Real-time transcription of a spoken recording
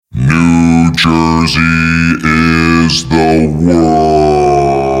Jersey is the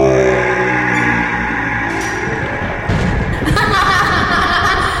world.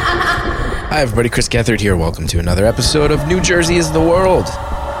 Hi everybody, Chris Gethard here. Welcome to another episode of New Jersey is the World.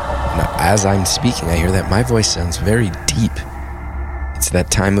 Now, as I'm speaking, I hear that my voice sounds very deep. It's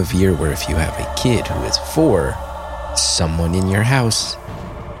that time of year where if you have a kid who is 4, someone in your house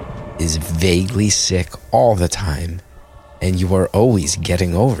is vaguely sick all the time, and you are always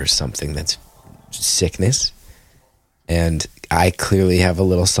getting over something that's sickness. And I clearly have a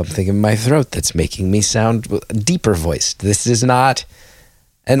little something in my throat that's making me sound deeper voiced. This is not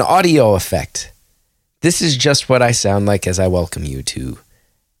an audio effect. This is just what I sound like as I welcome you to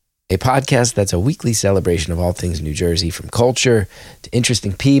a podcast that's a weekly celebration of all things New Jersey, from culture to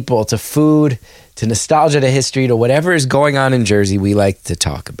interesting people to food to nostalgia to history to whatever is going on in Jersey. We like to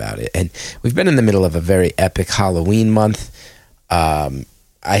talk about it. And we've been in the middle of a very epic Halloween month.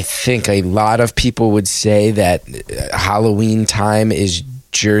 I think a lot of people would say that Halloween time is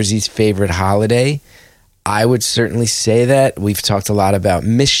Jersey's favorite holiday. I would certainly say that. We've talked a lot about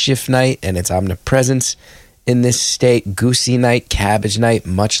Mischief Night and its omnipresence in this state. Goosey Night, Cabbage Night,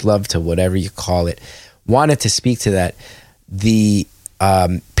 much love to whatever you call it. Wanted to speak to that. The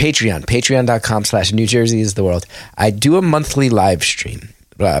patreon.com/New Jersey is the world. I do a monthly live stream.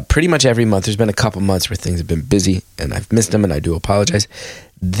 Pretty much every month. There's been a couple months where things have been busy and I've missed them, and I do apologize.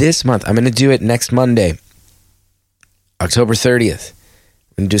 This month, I'm going to do it next Monday, October 30th.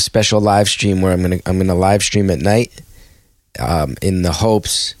 I'm going to do a special live stream where I'm going to live stream at night in the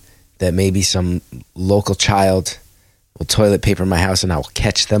hopes that maybe some local child will toilet paper my house and I will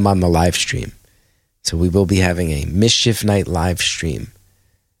catch them on the live stream. So we will be having a Mischief Night live stream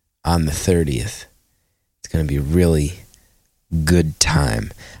on the 30th. It's going to be really good time.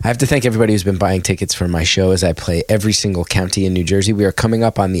 I have to thank everybody who's been buying tickets for my show as I play every single county in New Jersey. We are coming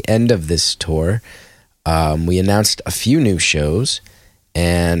up on the end of this tour. We announced a few new shows,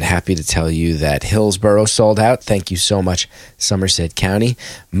 and happy to tell you that Hillsborough sold out. Thank you so much, Somerset County.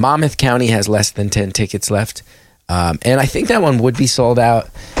 Monmouth County has less than 10 tickets left. And I think that one would be sold out,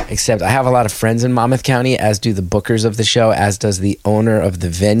 except I have a lot of friends in Monmouth County, as do the bookers of the show, as does the owner of the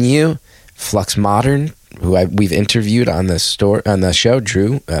venue, Flux Modern, who we've interviewed on the show,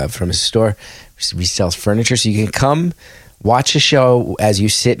 Drew, from his store. He sells furniture, so you can come watch a show as you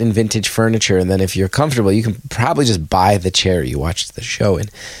sit in vintage furniture, and then if you're comfortable, you can probably just buy the chair you watched the show in.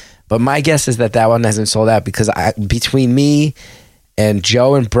 But my guess is that one hasn't sold out because between me and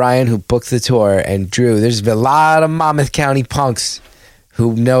Joe and Brian, who booked the tour, and Drew, there's been a lot of Monmouth County punks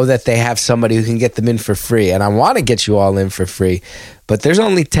who know that they have somebody who can get them in for free. And I want to get you all in for free, but there's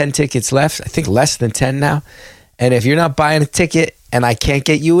only 10 tickets left. I think less than 10 now. And if you're not buying a ticket and I can't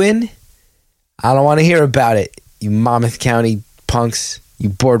get you in, I don't want to hear about it. You Monmouth County punks, you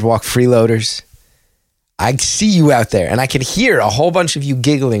boardwalk freeloaders. I see you out there, and I can hear a whole bunch of you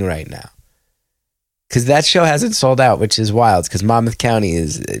giggling right now. Because that show hasn't sold out, which is wild, because Monmouth County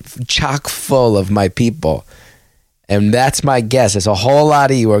is chock full of my people. And that's my guess. It's a whole lot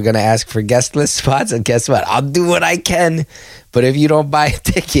of you are going to ask for guest list spots, and guess what? I'll do what I can. But if you don't buy a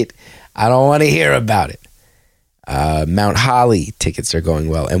ticket, I don't want to hear about it. Mount Holly tickets are going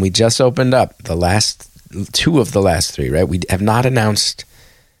well. And we just opened up the last 2 of the last 3, right? We have not announced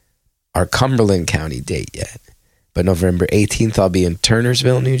our Cumberland County date yet. But November 18th, I'll be in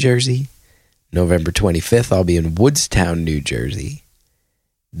Turnersville, New Jersey. November 25th, I'll be in Woodstown, New Jersey.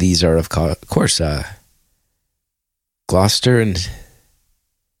 These are, of course, Gloucester and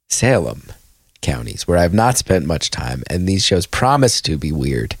Salem counties, where I've not spent much time, and these shows promise to be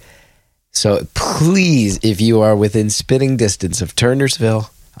weird. So please, if you are within spitting distance of Turnersville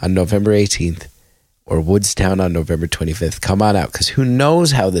on November 18th or Woodstown on November 25th, come on out, because who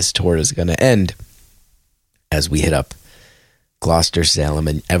knows how this tour is going to end as we hit up Gloucester, Salem,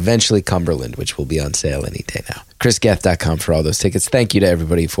 and eventually Cumberland, which will be on sale any day now. ChrisGeth.com for all those tickets. Thank you to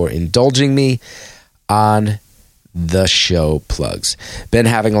everybody for indulging me on the show plugs. Been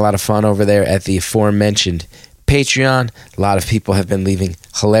having a lot of fun over there at the aforementioned Patreon. A lot of people have been leaving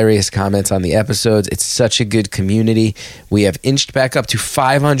hilarious comments on the episodes. It's such a good community. We have inched back up to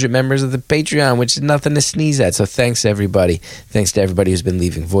 500 members of the Patreon, which is nothing to sneeze at. So thanks, everybody. Thanks to everybody who's been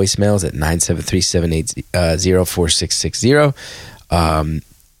leaving voicemails at 973-780-4660.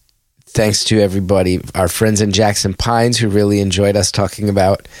 Thanks to everybody, our friends in Jackson Pines, who really enjoyed us talking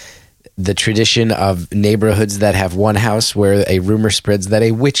about the tradition of neighborhoods that have one house where a rumor spreads that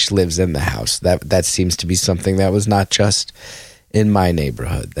a witch lives in the house. That seems to be something that was not just in my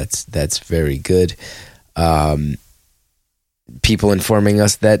neighborhood. That's very good. People informing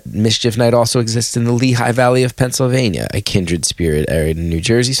us that Mischief Night also exists in the Lehigh Valley of Pennsylvania, a kindred spirit area in New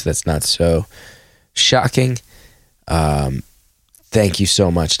Jersey, so that's not so shocking. Thank you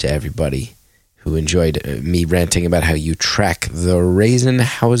so much to everybody who enjoyed me ranting about how you track the raisin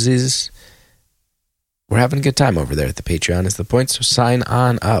houses. We're having a good time over there at the Patreon is the point, so sign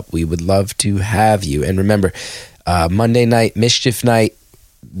on up. We would love to have you. And remember, Monday night, Mischief Night,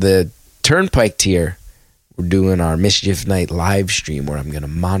 the Turnpike tier, we're doing our Mischief Night live stream where I'm going to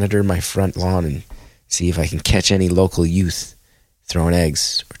monitor my front lawn and see if I can catch any local youth throwing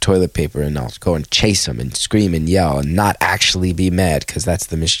eggs or toilet paper, and I'll go and chase them and scream and yell and not actually be mad, because that's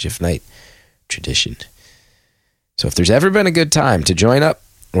the Mischief Night tradition. So if there's ever been a good time to join up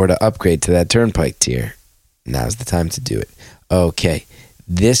or to upgrade to that Turnpike tier, now's the time to do it. Okay,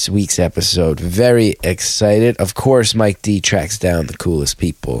 this week's episode, very excited. Of course, Mike D tracks down the coolest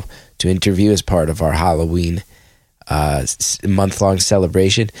people to interview as part of our Halloween month-long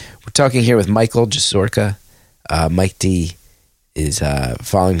celebration. We're talking here with Michael Jasorka. Mike D is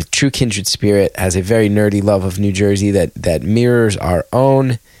following the true kindred spirit, has a very nerdy love of New Jersey that mirrors our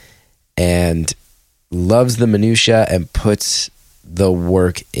own, and loves the minutia and puts the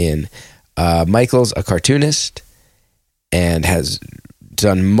work in. Michael's a cartoonist and has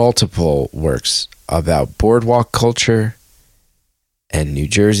done multiple works about boardwalk culture and New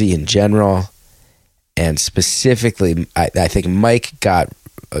Jersey in general. And specifically, I think Mike got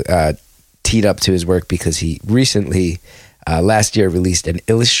teed up to his work because he recently, last year, released an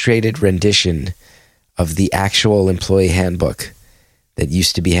illustrated rendition of the actual employee handbook that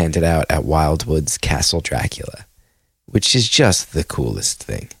used to be handed out at Wildwood's Castle Dracula, which is just the coolest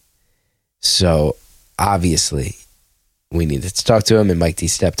thing. So, obviously, we needed to talk to him, and Mike D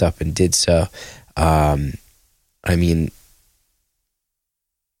stepped up and did so.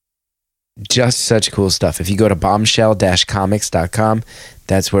 Just such cool stuff. If you go to bombshell-comics.com,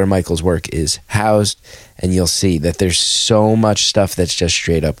 that's where Michael's work is housed, and you'll see that there's so much stuff that's just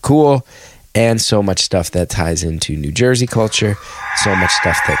straight up cool, and so much stuff that ties into New Jersey culture, so much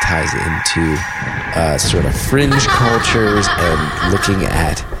stuff that ties into sort of fringe cultures, and looking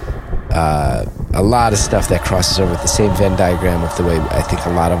at a lot of stuff that crosses over with the same Venn diagram of the way I think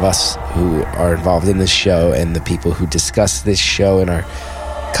a lot of us who are involved in this show and the people who discuss this show in our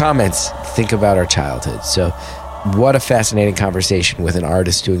comments think about our childhood. So what a fascinating conversation with an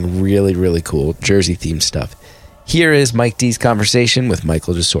artist doing really, really cool Jersey-themed stuff. Here is Mike D's conversation with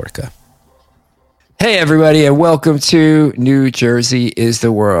Michael Jasorka. Hey, everybody, and welcome to New Jersey is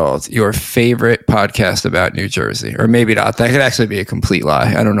the World, your favorite podcast about New Jersey. Or maybe not. That could actually be a complete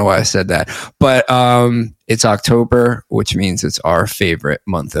lie. I don't know why I said that. But it's October, which means it's our favorite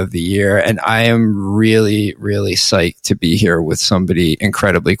month of the year. And I am really, really psyched to be here with somebody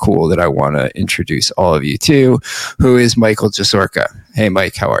incredibly cool that I want to introduce all of you to, who is Michael Jasorka. Hey,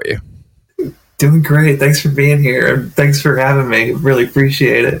 Mike, how are you? Doing great. Thanks for being here. And thanks for having me. Really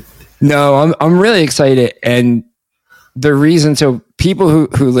appreciate it. No, I'm really excited. And the reason, so people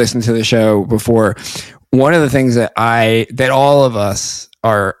who listen to the show before, one of the things that all of us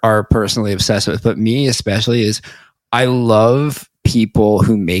are personally obsessed with, but me especially, is I love people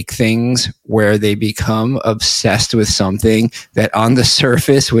who make things where they become obsessed with something that on the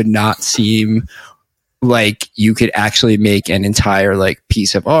surface would not seem like you could actually make an entire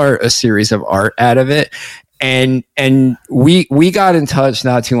piece of art, a series of art out of it. And we got in touch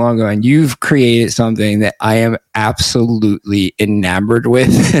not too long ago, and you've created something that I am absolutely enamored with.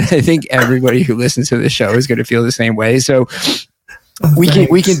 I think everybody who listens to the show is going to feel the same way. So we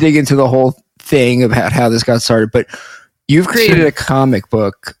can dig into the whole thing about how this got started. But you've created a comic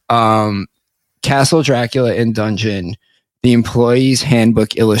book, Castle Dracula in Dungeon, the Employee's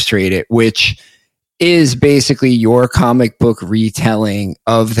Handbook Illustrated, which is basically your comic book retelling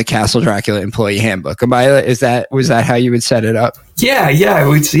of the Castle Dracula Employee Handbook. Amila, was that how you would set it up? Yeah, I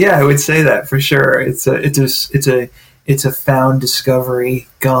would say that for sure. It's a found discovery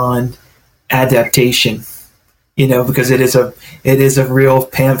gone adaptation. Because it is a real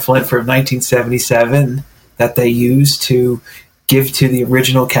pamphlet from 1977 that they used to give to the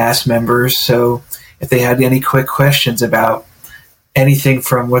original cast members. So if they had any quick questions about anything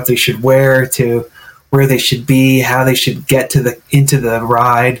from what they should wear to where they should be, how they should get into the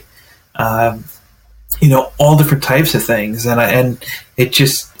ride, all different types of things, and they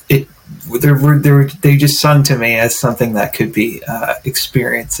just sung to me as something that could be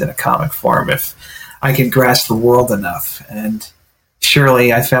experienced in a comic form if I can grasp the world enough. And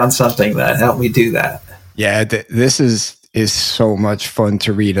surely I found something that helped me do that. Yeah, this is so much fun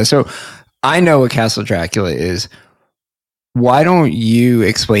to read. So I know what Castle Dracula is. Why don't you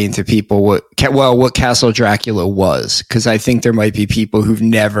explain to people what Castle Dracula was? Because I think there might be people who've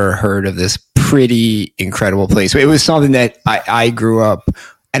never heard of this pretty incredible place. It was something that I grew up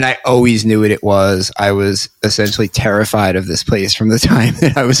and I always knew what it was. I was essentially terrified of this place from the time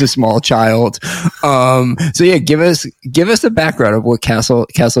that I was a small child. So yeah, give us the background of what Castle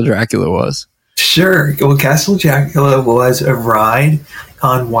Dracula was. Sure. Well, Castle Dracula was a ride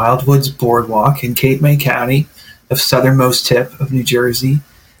on Wildwood's Boardwalk in Cape May County, the southernmost tip of New Jersey,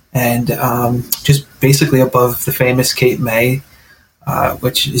 and just basically above the famous Cape May,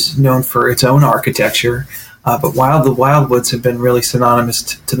 which is known for its own architecture. But the Wildwoods have been really synonymous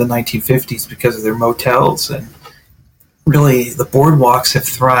to the 1950s because of their motels, and really the boardwalks have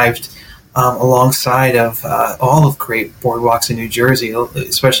thrived alongside of all of great boardwalks in New Jersey,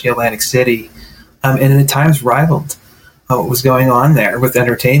 especially Atlantic City, and at times rivaled what was going on there with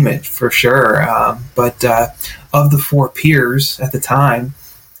entertainment for sure. But of the four piers at the time,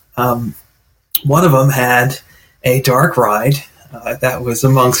 one of them had a dark ride that was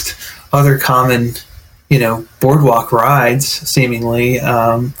amongst other common, boardwalk rides, seemingly.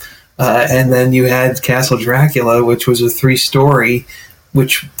 And then you had Castle Dracula, which was a 3-story,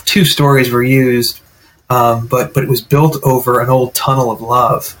 which 2 stories were used, but it was built over an old tunnel of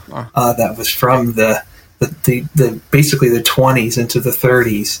love that was from the basically the 20s into the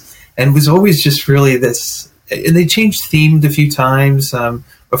 30s, and was always just really this. And they changed themed a few times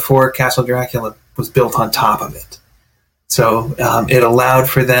before Castle Dracula was built on top of it. So it allowed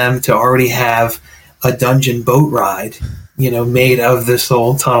for them to already have a dungeon boat ride, made of this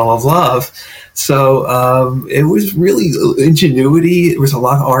old tunnel of love. So it was really ingenuity. There was a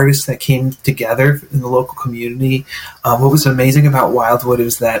lot of artists that came together in the local community. What was amazing about Wildwood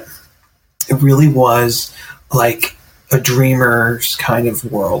is that it really was like a dreamer's kind of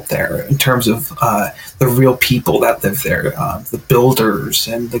world there in terms of the real people that live there, the builders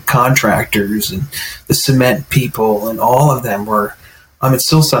and the contractors and the cement people, and all of them were,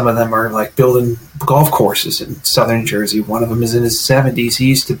 still some of them are like building golf courses in southern Jersey. One of them is in his 70s. He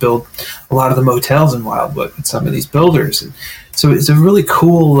used to build a lot of the motels in Wildwood with some of these builders. And so it's a really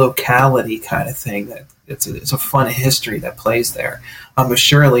cool locality kind of thing that it's a fun history that plays there. But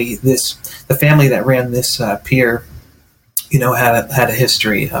surely the family that ran this pier, had a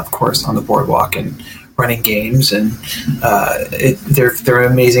history, of course, on the boardwalk and running games, and they're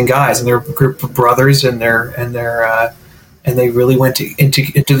amazing guys, and they're a group of brothers, and they really went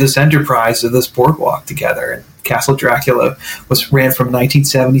into this enterprise of this boardwalk together. And Castle Dracula ran from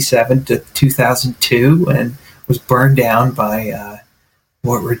 1977 to 2002, and was burned down by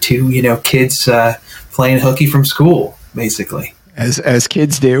what were 2 kids playing hooky from school, basically. As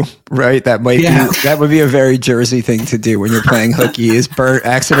kids do, right? That would be a very Jersey thing to do when you're playing hooky, is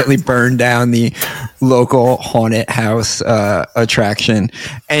accidentally burn down the local haunted house attraction.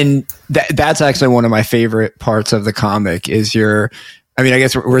 And that's actually one of my favorite parts of the comic is I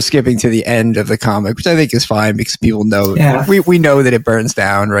guess we're skipping to the end of the comic, which I think is fine because people know, we know that it burns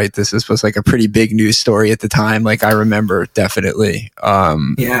down, right? This was like a pretty big news story at the time. Like I remember definitely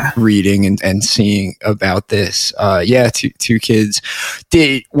reading and seeing about this. Two kids.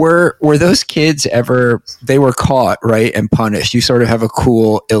 Were those kids ever, they were caught, right, and punished? You sort of have a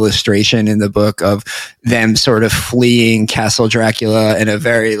cool illustration in the book of them sort of fleeing Castle Dracula, and a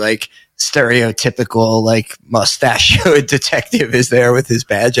very like stereotypical like mustachioed detective is there with his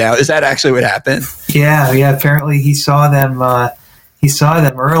badge out. Is that actually what happened? Yeah. Apparently he saw them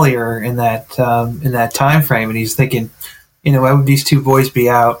earlier in that time frame, and he's thinking, why would these 2 boys be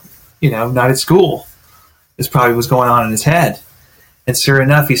out, not at school? This probably was going on in his head. And sure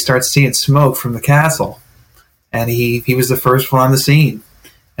enough, he starts seeing smoke from the castle, and he was the first one on the scene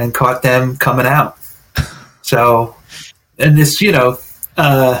and caught them coming out. So, and this,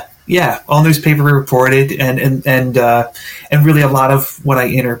 all newspaper reported, and really a lot of what I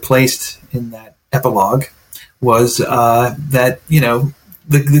interplaced in that epilogue was that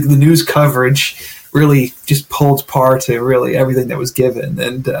the news coverage really just pulled apart to really everything that was given,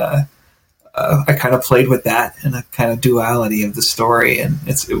 and I kind of played with that and a kind of duality of the story, and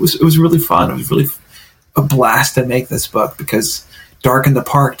it was really fun. It was really a blast to make this book because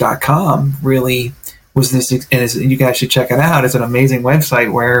darkinthepark.com really was this, and you guys should check it out. It's an amazing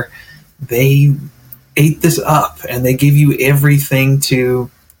website where they ate this up, and they give you everything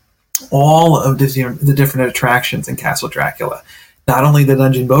to all of the different attractions in Castle Dracula. Not only the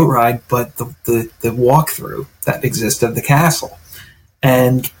dungeon boat ride, but the walkthrough that exists of the castle.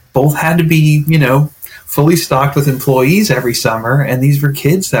 And both had to be, fully stocked with employees every summer. And these were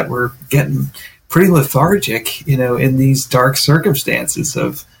kids that were getting pretty lethargic, in these dark circumstances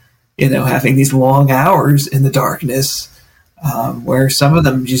of, having these long hours in the darkness, where some of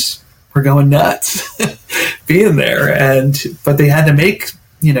them just were going nuts being there. But they had to make,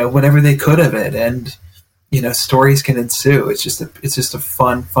 whatever they could of it. And stories can ensue. It's just a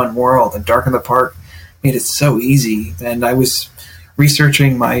fun world. And Dark in the Park made it so easy. And I was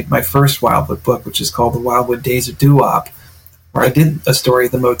researching my first Wildwood book, which is called The Wildwood Days of Doo-Wop, where I did a story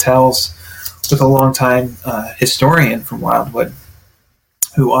of the motels with a longtime historian from Wildwood,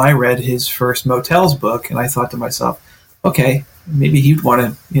 who I read his first motels book, and I thought to myself, okay, maybe he'd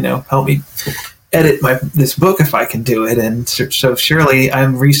want to, help me edit this book if I can do it. And so surely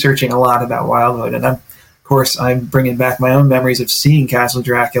I'm researching a lot about Wildwood, and of course I'm bringing back my own memories of seeing Castle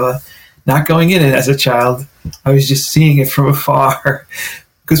Dracula, not going in it as a child. I was just seeing it from afar.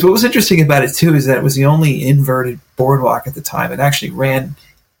 Because what was interesting about it too is that it was the only inverted boardwalk at the time. It actually ran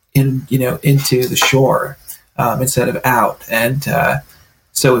into the shore instead of out, and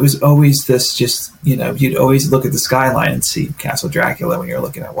so it was always this you'd always look at the skyline and see Castle Dracula when you're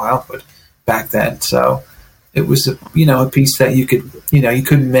looking at Wildwood back then. So it was a piece that you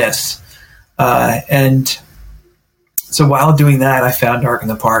couldn't miss, and so while doing that, I found Dark in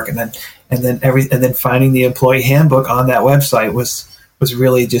the Park, and then finding the employee handbook on that website was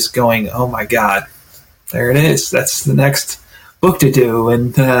really just going, oh my God, there it is. That's the next book to do.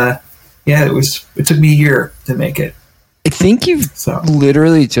 And it took me a year to make it. I think you've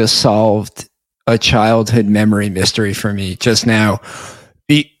literally just solved a childhood memory mystery for me just now.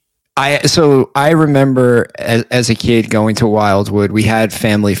 I remember as a kid going to Wildwood. We had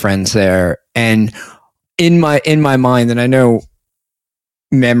family friends there, and in my mind, and I know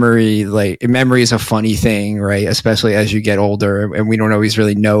memory is a funny thing, right? Especially as you get older, and we don't always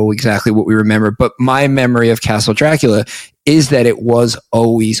really know exactly what we remember. But my memory of Castle Dracula is that it was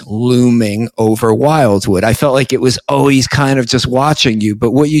always looming over Wildwood. I felt like it was always kind of just watching you.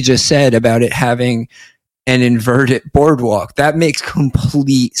 But what you just said about it having an inverted boardwalk, that makes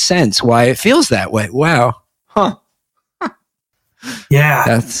complete sense why it feels that way. Wow. Huh.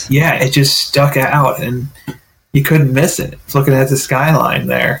 Yeah. It just stuck out, and you couldn't miss it. Looking at the skyline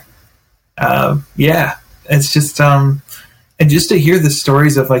there. It's just, and just to hear the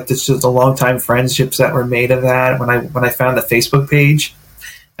stories of just the longtime friendships that were made of that. When I found the Facebook page,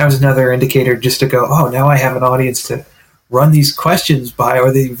 that was another indicator just to go, oh, now I have an audience to run these questions by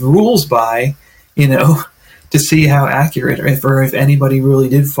or the rules by, to see how accurate or if anybody really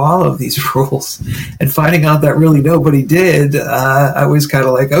did follow these rules. And finding out that really nobody did, I was kind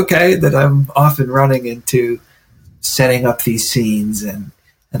of like, okay, that I'm off and running into setting up these scenes, and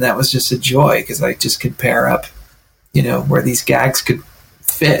that was just a joy because I just could pair up, where these gags could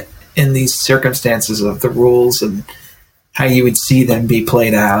fit in these circumstances of the rules and how you would see them be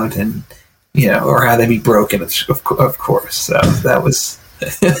played out, and or how they'd be broken, of course. So that was,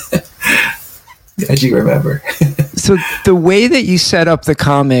 as you remember. So the way that you set up the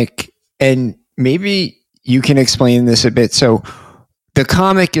comic, and maybe you can explain this a bit. So the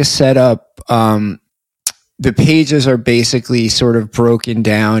comic is set up. The pages are basically sort of broken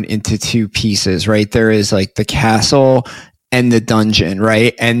down into two pieces, right? There is the castle and the dungeon,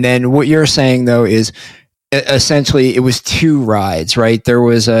 right? And then what you're saying though is essentially it was two rides, right? There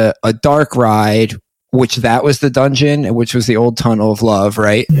was a dark ride, which that was the dungeon, which was the old Tunnel of Love,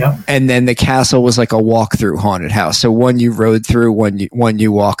 right? Yeah. And then the castle was like a walk-through haunted house. So one you rode through, one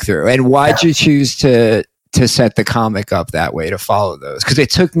you walk through. And why'd you choose to set the comic up that way to follow those? Because it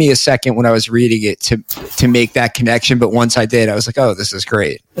took me a second when I was reading it to make that connection, but once I did, I was like, oh, this is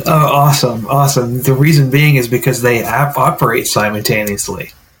great. Oh, awesome. The reason being is because they operate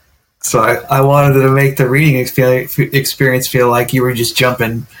simultaneously. So I wanted to make the reading experience feel like you were just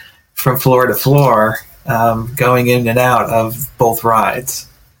jumping from floor to floor, going in and out of both rides.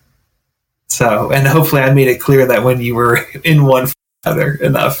 So, and hopefully I made it clear that when you were in one other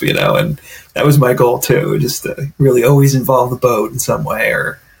enough, and that was my goal too, just to really always involve the boat in some way,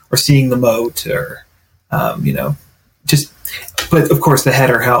 or seeing the moat, or just. But of course, the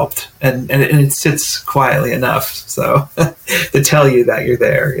header helped, and it sits quietly enough so to tell you that you're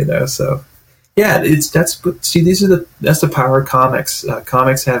there, So yeah, that's the power of comics.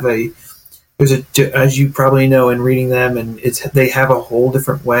 Comics have as you probably know in reading them, and they have a whole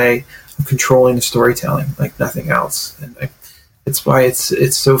different way of controlling the storytelling like nothing else, and it's why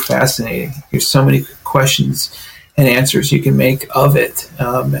it's so fascinating. There's so many questions and answers you can make of it,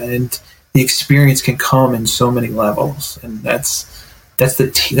 and the experience can come in so many levels, and that's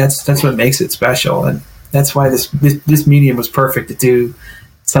what makes it special, and that's why this medium was perfect to do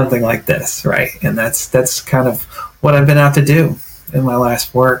something like this, right? And that's kind of what I've been out to do in my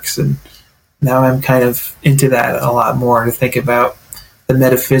last works, and now I'm kind of into that a lot more, to think about the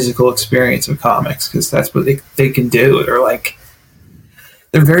metaphysical experience of comics, because that's what they can do.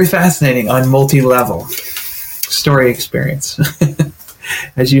 They're very fascinating on multi-level story experience,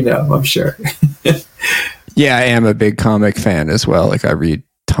 as you know, I'm sure. Yeah, I am a big comic fan as well. Like I read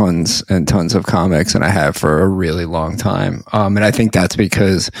tons and tons of comics, and I have for a really long time. And I think that's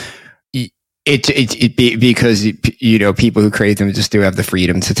because because people who create them just do have the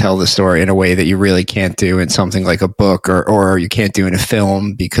freedom to tell the story in a way that you really can't do in something like a book, or you can't do in a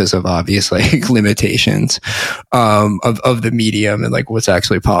film because of obvious like limitations of the medium and like what's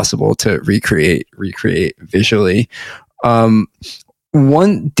actually possible to recreate visually.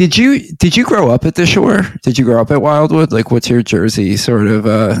 Did you grow up at the shore? Did you grow up at Wildwood? Like, what's your Jersey sort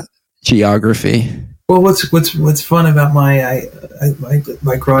of geography? Well, what's fun about my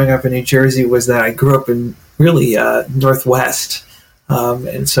growing up in New Jersey was that I grew up in really Northwest,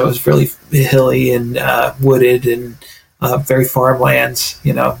 and so it was really hilly and wooded and very farmlands.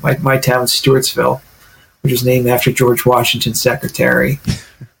 You know, my town, Stewartsville, which was named after George Washington's secretary,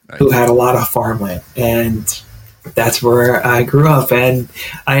 who had a lot of farmland, and that's where I grew up. And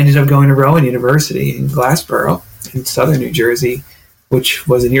I ended up going to Rowan University in Glassboro in southern New Jersey, which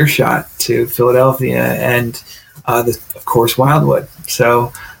was an earshot to Philadelphia and, of course, Wildwood.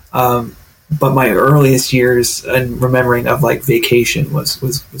 So, but my earliest years and remembering of like vacation was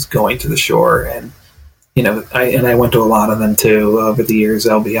going to the shore, and I went to a lot of them too over the years,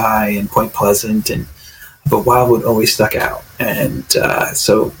 LBI and Point Pleasant, but Wildwood always stuck out, and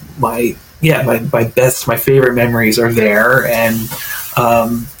so my favorite memories are there, and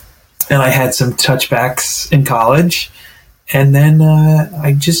I had some touchbacks in college. And then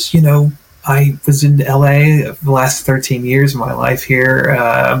I just, I was in LA the last 13 years of my life here.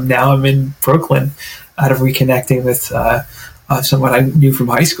 Now I'm in Brooklyn out of reconnecting with someone I knew from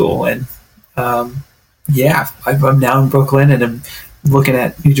high school. And I'm now in Brooklyn, and I'm looking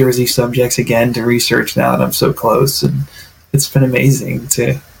at New Jersey subjects again to research now that I'm so close. And it's been amazing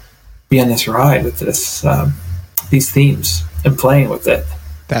to be on this ride with these themes and playing with it.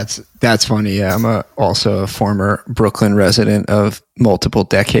 That's funny. Yeah, I'm also a former Brooklyn resident of multiple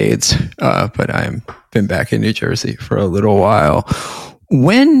decades, but I've been back in New Jersey for a little while.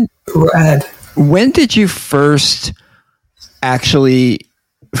 When did you first actually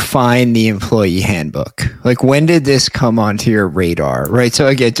find the employee handbook? Like, when did this come onto your radar? Right. So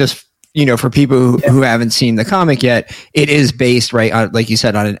again, just for people who haven't seen the comic yet, it is based, right, on, like you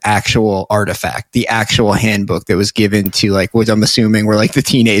said, on an actual artifact, the actual handbook that was given to, like, what I'm assuming were like the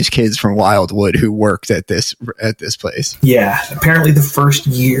teenage kids from Wildwood who worked at this place. Yeah, apparently the first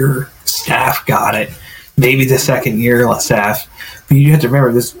year staff got it, maybe the second year staff. But you have to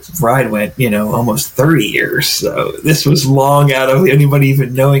remember, this ride went, almost 30 years. So this was long out of anybody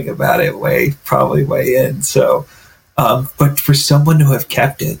even knowing about it, probably way in. So, but for someone to have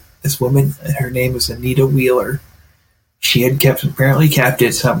kept it, this woman, her name was Anita Wheeler. She had apparently kept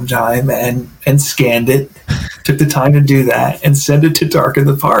it sometime and scanned it, took the time to do that and send it to Dark in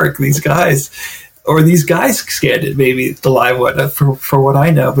the Park. These guys scanned it, maybe the live one for what I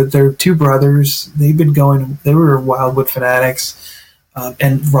know, but they're two brothers. They were Wildwood fanatics,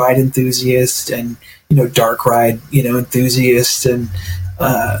 and ride enthusiasts, and, dark ride, enthusiasts. And,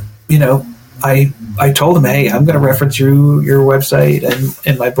 I told them, hey, I'm going to reference your website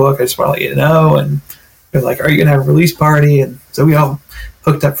and my book. I just want to let you know. And they're like, are you going to have a release party? And so we all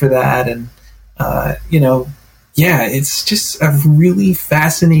hooked up for that. And, it's just a really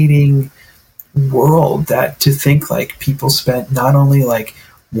fascinating world that to think like people spent not only like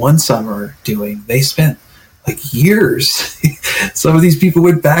one summer doing, they spent like years. Some of these people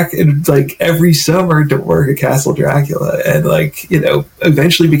went back and like every summer to work at Castle Dracula, and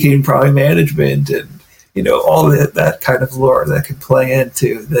eventually became probably management, and all that kind of lore that could play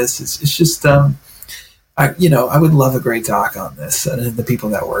into this. It's just I would love a great doc on this, and the people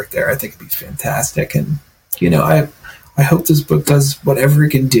that work there, I think it'd be fantastic. And I hope this book does whatever it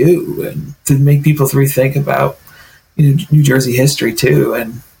can do, and to make people rethink about New Jersey history too.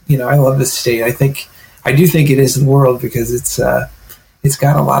 And I love this state. I do think it is the world, because it's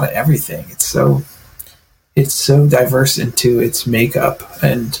got a lot of everything. It's so diverse into its makeup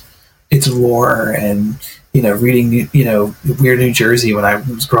and its lore, and reading Weird New Jersey when I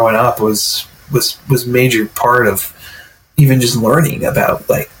was growing up was major part of even just learning about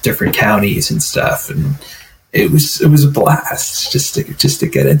like different counties and stuff, and it was a blast just to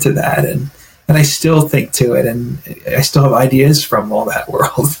get into that, and I still think to it, and I still have ideas from all that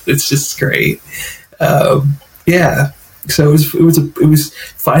world. It's just great. So it was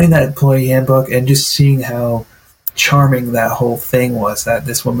finding that employee handbook and just seeing how charming that whole thing was, that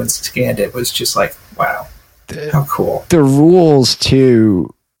this woman scanned it, was just like, wow, how cool. The rules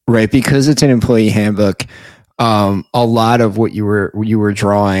too, right? Because it's an employee handbook. A lot of what you were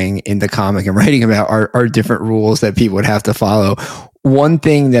drawing in the comic and writing about are different rules that people would have to follow. One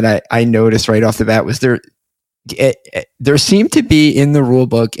thing that I noticed right off the bat was there seemed to be in the rule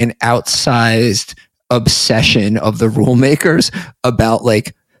book an outsized obsession of the rule makers about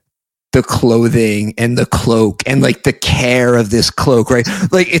like the clothing and the cloak and like the care of this cloak, right?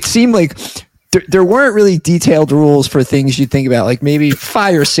 Like it seemed like there weren't really detailed rules for things you'd think about, like maybe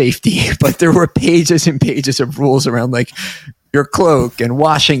fire safety, but there were pages and pages of rules around like your cloak and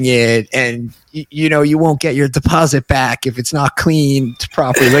washing it, and you know, you won't get your deposit back if it's not cleaned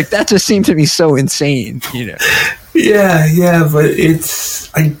properly. Like that just seemed to me so insane, you know? Yeah, but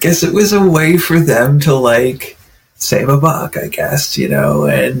I guess it was a way for them to like save a buck, I guess, you know,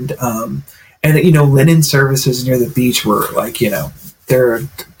 and you know, linen services near the beach were like, you know, they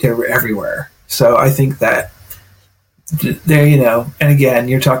were everywhere. So I think that there, you know, and again,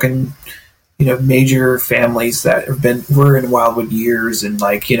 you're talking, you know, major families that were in Wildwood years and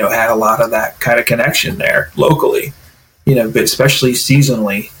like, you know, had a lot of that kind of connection there locally, you know, but especially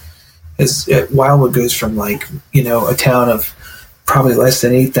seasonally, as Wildwood goes from like, you know, a town of probably less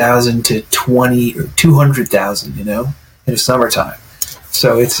than 8,000 to 20 or 200,000, you know, in the summertime.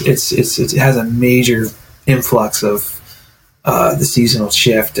 So it has a major influx of the seasonal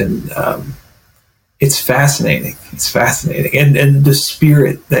shift, and it's fascinating. It's fascinating, and the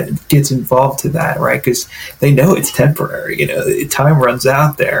spirit that gets involved to that, right? Because they know it's temporary. You know, time runs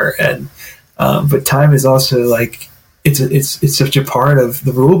out there, and but time is also like it's such a part of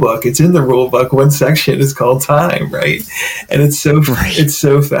the rule book. It's in the rule book. One section is called time, right? And it's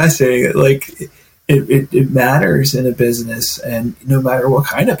so fascinating. Like it matters in a business, and no matter what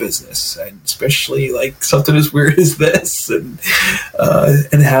kind of business, and especially like something as weird as this, and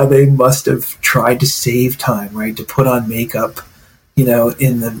how they must have tried to save time, right? To put on makeup, you know,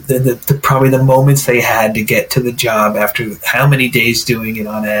 in the probably the moments they had to get to the job after how many days doing it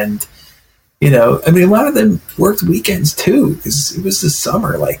on end. You know, I mean, a lot of them worked weekends too, because it was the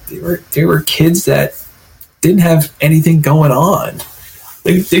summer. Like they were kids that didn't have anything going on.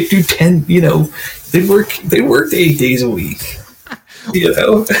 They do 10, you know, they worked 8 days a week, you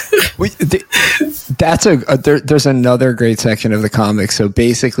know. There's another great section of the comic. So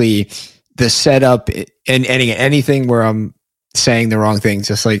basically the setup, and anything where I'm saying the wrong thing,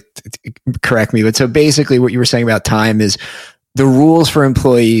 just like correct me. But so basically what you were saying about time is the rules for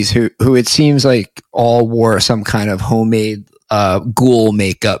employees who it seems like all wore some kind of homemade ghoul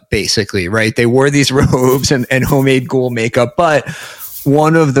makeup, basically, right? They wore these robes and homemade ghoul makeup, but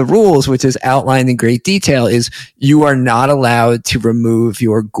one of the rules, which is outlined in great detail, is you are not allowed to remove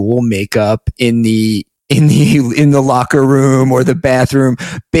your ghoul makeup in the locker room or the bathroom.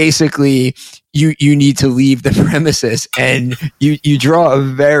 Basically, you need to leave the premises. And you draw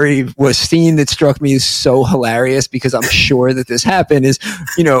a scene that struck me as so hilarious, because I'm sure that this happened, is,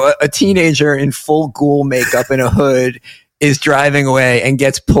 you know, a teenager in full ghoul makeup and a hood is driving away and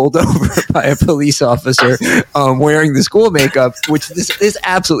gets pulled over by a police officer wearing the school makeup, which this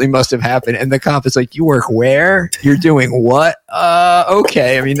absolutely must have happened. And the cop is like, "You work where? You're doing what?"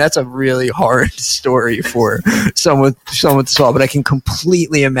 Okay. I mean, that's a really hard story for someone to solve, but I can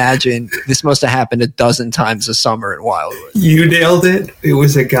completely imagine this must have happened a dozen times a summer in Wildwood. You nailed it. It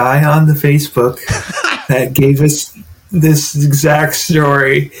was a guy on the Facebook that gave us this exact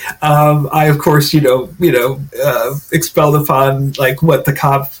story. I, of course, expelled upon like what the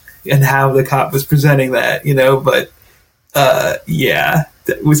cop and how the cop was presenting that, you know, but yeah,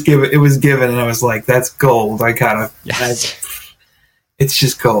 it was given, and I was like, that's gold. I kind of, yes. It's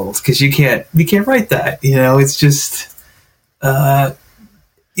just gold, because you can't write that, you know. It's just,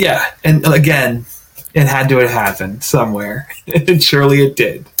 yeah. And again, it had to have happened somewhere, and surely it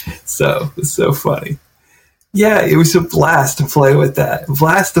did. So it's so funny. Yeah, it was a blast to play with that.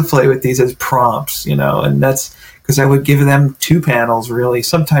 Blast to play with these as prompts, you know, and that's because I would give them 2 panels, really,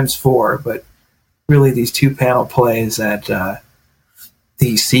 sometimes 4, but really these 2-panel plays at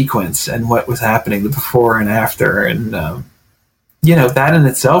the sequence and what was happening, the before and after, and you know, that in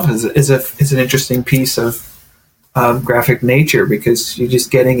itself is an interesting piece of graphic nature, because you're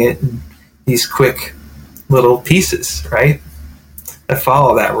just getting it in these quick little pieces, right? That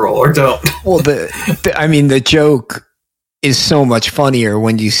follow that rule or don't. Well, the joke is so much funnier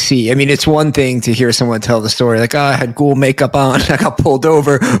when you see. I mean, it's one thing to hear someone tell the story like, "Oh, I had ghoul makeup on, I got pulled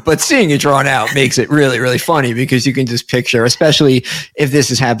over," but seeing it drawn out makes it really, really funny, because you can just picture, especially if this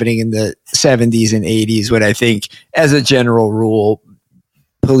is happening in the 70s and 80s, when I think, as a general rule,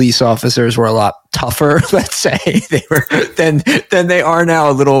 police officers were a lot tougher, let's say, they were than they are now,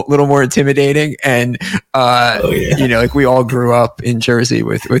 a little more intimidating. And you know, like we all grew up in Jersey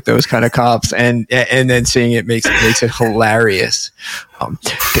with those kind of cops, and then seeing it makes it hilarious.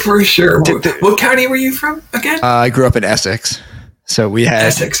 For sure. What county were you from again? I grew up in Essex. So we had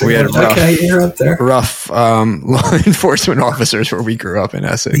Essex. rough, Okay, you're up there. rough law enforcement officers where we grew up in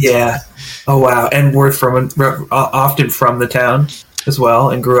Essex. Yeah. Oh wow. And we're often from the town as well,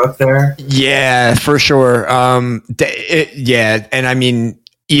 and grew up there. Yeah, for sure. Yeah, and I mean,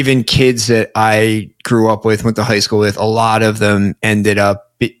 even kids that I grew up with, went to high school with, a lot of them ended up.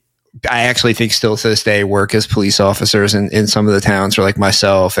 I actually think still to this day work as police officers in some of the towns where like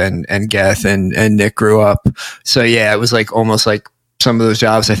myself and Geth and Nick grew up. So yeah, it was like almost like some of those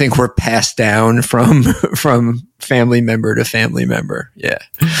jobs I think were passed down from family member to family member. Yeah.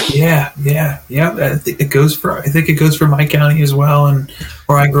 I think it goes for my county as well, and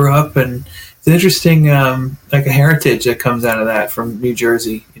where I grew up, and it's an interesting like a heritage that comes out of that from New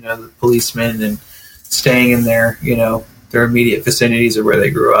Jersey. You know, the policemen and staying in their their immediate vicinities of where they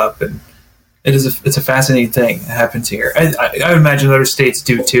grew up, and it's a fascinating thing that happens here. I would imagine other states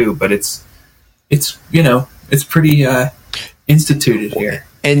do too, but it's pretty instituted here.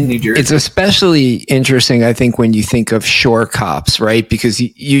 And New Jersey. It's especially interesting, I think, when you think of shore cops, right? Because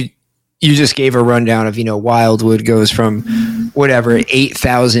you just gave a rundown of, Wildwood goes from whatever,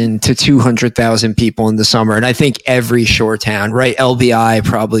 8,000 to 200,000 people in the summer. And I think every shore town, right? LBI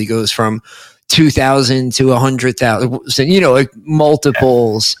probably goes from 2,000 to 100,000, so, like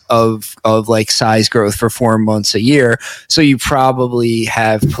multiples of like size growth for 4 months a year. So you probably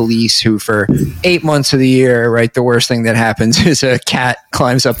have police who for 8 months of the year, right, the worst thing that happens is a cat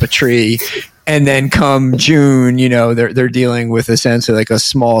climbs up a tree, and then come June, they're dealing with essentially like a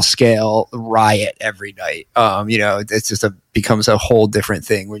small scale riot every night. It's just becomes a whole different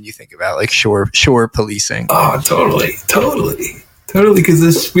thing when you think about like shore policing. Oh, totally. Because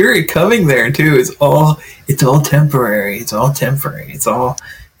the spirit coming there too it's all temporary. They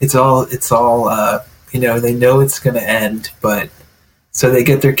know it's going to end, but so they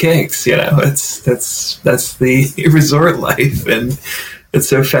get their kicks. That's the resort life, and it's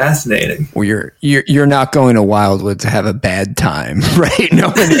so fascinating. Well, you're not going to Wildwood to have a bad time, right? No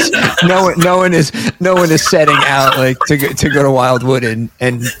one is setting out like to go to Wildwood and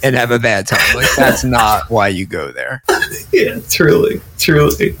have a bad time. Like that's not why you go there. Yeah, truly,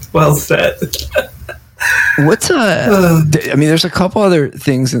 well said. What's there's a couple other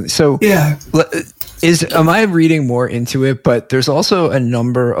things. So yeah, am I reading more into it? But there's also a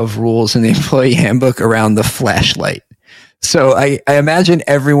number of rules in the employee handbook around the flashlight. So I imagine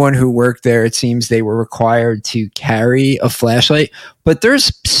everyone who worked there, it seems they were required to carry a flashlight, but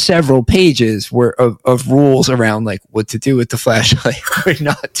there's several pages of rules around like what to do with the flashlight, what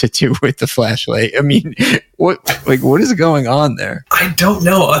not to do with the flashlight. I mean, what is going on there? I don't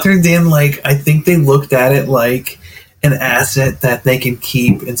know, other than like, I think they looked at it like an asset that they can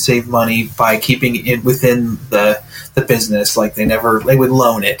keep and save money by keeping it within the business. Like they would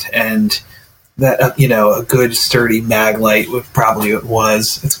loan it, and that a good sturdy mag light it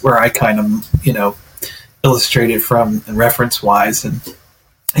was. It's where I kind of illustrated from and reference wise, and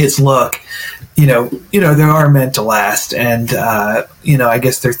its look. They are meant to last, and I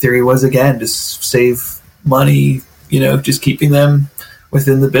guess their theory was again to save money. Just keeping them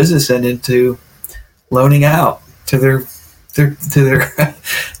within the business and into loaning out to their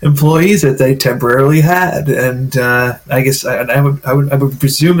employees that they temporarily had, and I guess I would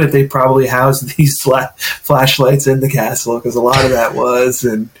presume that they probably housed these flashlights in the castle, because a lot of that was,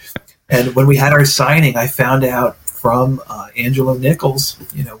 and when we had our signing, I found out from Angelo Nichols,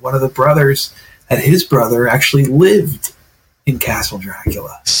 one of the brothers, that his brother actually lived in Castle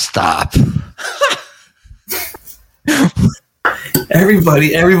Dracula. Stop.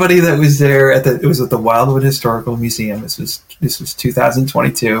 Everybody that was there it was at the Wildwood Historical Museum. This was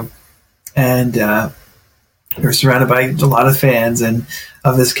 2022, and we were surrounded by a lot of fans and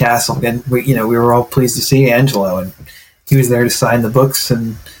of this castle. And we were all pleased to see Angelo, and he was there to sign the books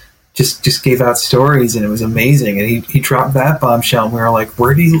and just gave out stories, and it was amazing. And he dropped that bombshell, and we were like,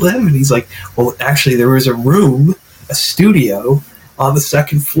 "Where do you live?" And he's like, "Well, actually, there was a studio on the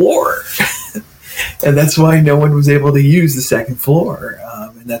second floor." And that's why no one was able to use the second floor,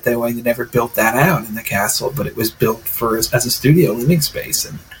 and that they never built that out in the castle, but it was built as a studio living space.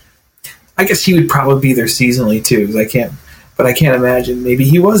 And I guess he would probably be there seasonally too, because I can't imagine. Maybe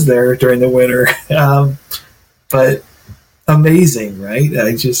he was there during the winter, but amazing, right?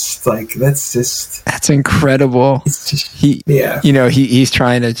 That's incredible. It's just, he's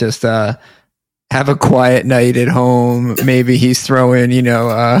trying to just have a quiet night at home. Maybe he's throwing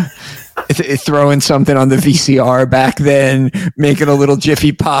something on the VCR back then, making a little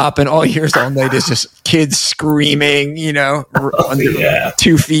Jiffy Pop, and all he hears all night is just kids screaming,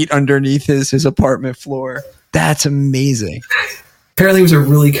 2 feet underneath his apartment floor. That's amazing. apparently he was a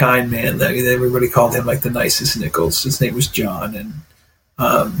really kind man. That everybody called him like the nicest Nichols. His name was John, and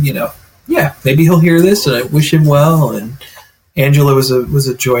maybe he'll hear this, and I wish him well. And Angela was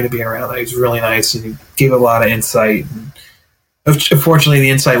a joy to be around. He was really nice, and he gave a lot of insight. And unfortunately,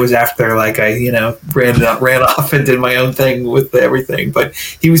 the insight was after I ran off and did my own thing with everything. But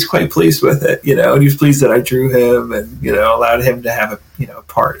he was quite pleased with it, and he was pleased that I drew him and allowed him to have a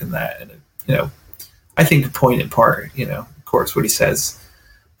part in that. And I think the poignant part, of course, what he says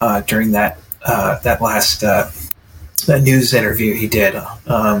during that last that news interview he did,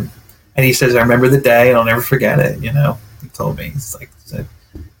 and he says, "I remember the day, and I'll never forget it." He told me, he's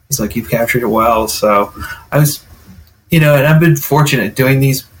like, "You've captured it well." So I was. And I've been fortunate doing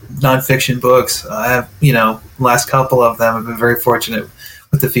these nonfiction books. I have, last couple of them, I've been very fortunate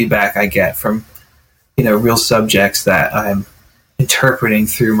with the feedback I get from, real subjects that I'm interpreting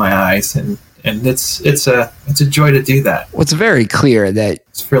through my eyes, and it's a joy to do that. Well, it's very clear that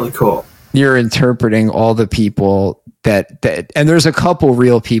it's really cool. You're interpreting all the people that and there's a couple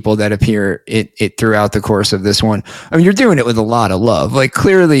real people that appear it throughout the course of this one. I mean, you're doing it with a lot of love. Like,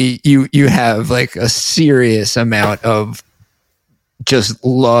 clearly you have like a serious amount of just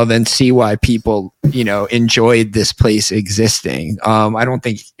love and see why people, enjoyed this place existing. I don't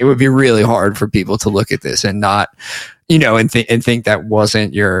think it would be really hard for people to look at this and not, and think that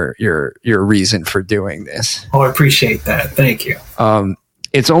wasn't your reason for doing this. Oh, I appreciate that. Thank you.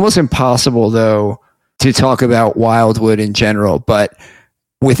 It's almost impossible though to talk about Wildwood in general, but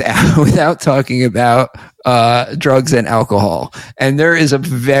without talking about drugs and alcohol. And there is a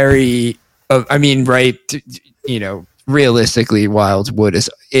very, realistically, Wildwood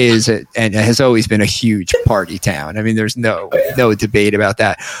is and has always been a huge party town. I mean, there's no debate about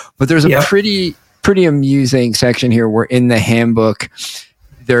that. But there's a pretty amusing section here where in the handbook,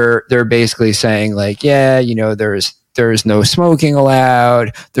 they're basically saying like, there's no smoking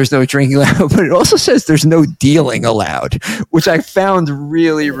allowed, there's no drinking allowed, but it also says there's no dealing allowed, which I found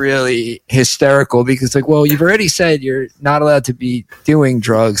really, really hysterical because you've already said you're not allowed to be doing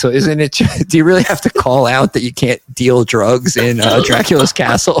drugs. So isn't it, do you really have to call out that you can't deal drugs in Dracula's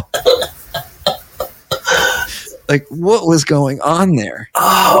castle? Like, what was going on there?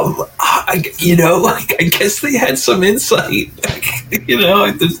 I guess they had some insight,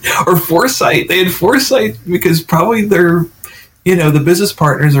 or foresight. They had foresight because probably they're, the business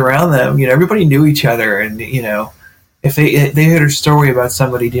partners around them, everybody knew each other. And, if they heard a story about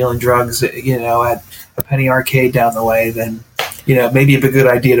somebody dealing drugs, at a penny arcade down the way, then, maybe it'd be a good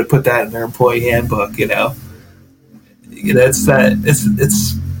idea to put that in their employee handbook, it's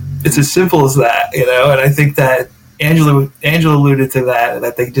as simple as that, and I think that Angela alluded to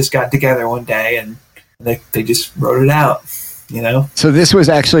that they just got together one day and they just wrote it out, So this was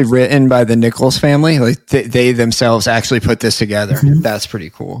actually written by the Nichols family? Like they themselves actually put this together? Mm-hmm. That's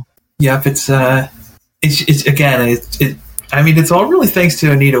pretty cool. Yep. It's all really thanks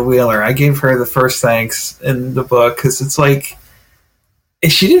to Anita Wheeler. I gave her the first thanks in the book because it's like,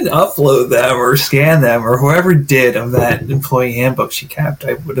 if she didn't upload them or scan them or whoever did of that employee handbook she kept,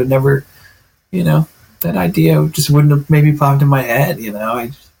 I would have never, that idea just wouldn't have maybe popped in my head, I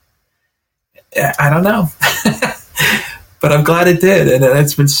don't know. But I'm glad it did. And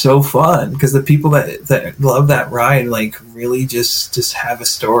it's been so fun because the people that love that ride, really just have a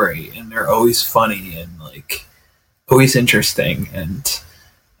story and they're always funny and always interesting. And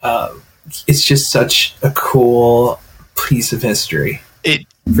it's just such a cool piece of history.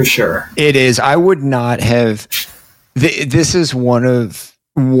 For sure. It is. I would not have, this is one of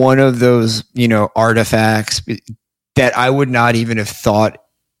those, artifacts that I would not even have thought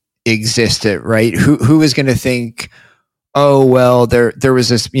existed, right? Who is going to think, oh, well, there was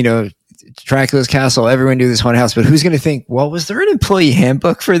this, Dracula's castle, everyone knew this haunted house, but who's going to think, well, was there an employee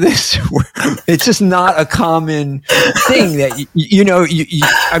handbook for this? It's just not a common thing that,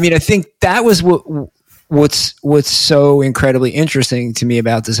 I think that was what's so incredibly interesting to me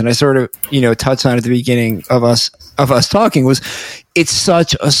about this, and I sort of touched on at the beginning of us talking, was it's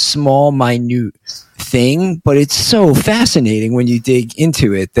such a small, minute thing, but it's so fascinating when you dig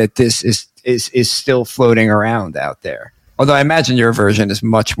into it that this is still floating around out there. Although I imagine your version is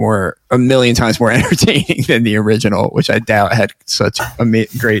a million times more entertaining than the original, which I doubt had such a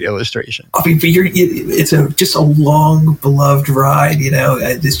great illustration. I mean, but it's just a long, beloved ride.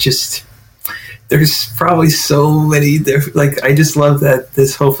 It's just. There's probably so many different, I just love that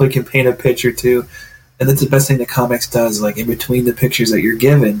this hopefully can paint a picture too. And that's the best thing that comics does. In between the pictures that you're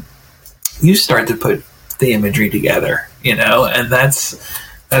given, you start to put the imagery together, and that's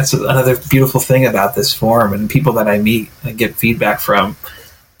another beautiful thing about this form. And people that I meet and get feedback from,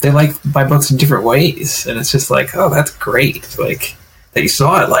 they like my books in different ways. And it's just oh, that's great. that you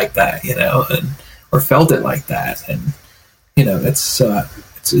saw it like that, or felt it like that. And,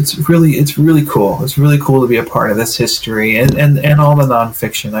 it's really cool. It's really cool to be a part of this history and all the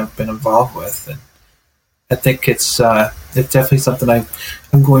nonfiction I've been involved with. And I think it's definitely something I'm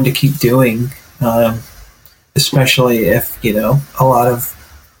going to keep doing, especially if, a lot of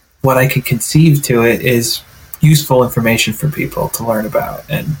what I could conceive to it is useful information for people to learn about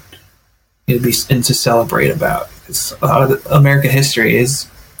and and to celebrate about. Because a lot of the American history is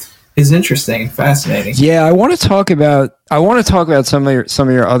interesting and fascinating. Yeah, I want to talk about some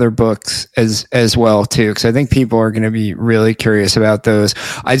of your other books as well too, because I think people are going to be really curious about those.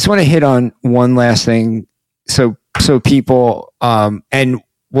 I just want to hit on one last thing, so people and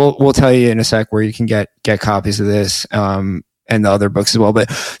we'll tell you in a sec where you can get copies of this and the other books as well. But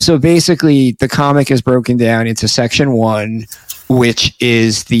so basically, the comic is broken down into section 1, which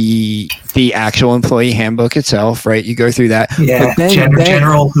is the actual employee handbook itself, right? You go through that. Yeah,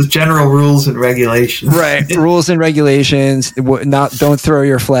 general rules and regulations. Right, rules and regulations. Don't throw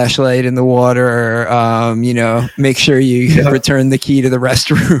your flashlight in the water. Make sure you return the key to the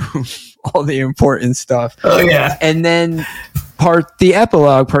restroom. All the important stuff. Oh yeah. And then the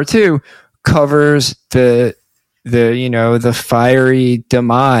epilogue, part 2, covers the fiery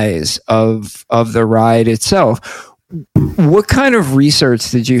demise of the ride itself. What kind of research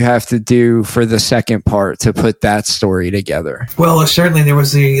did you have to do for the second part to put that story together? Well, certainly there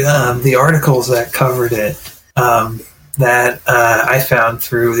was the articles that covered it that I found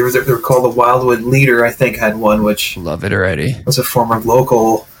through. They were called the Wildwood Leader. I think had one which love it already. Was a former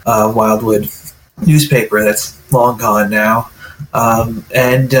local Wildwood newspaper that's long gone now, I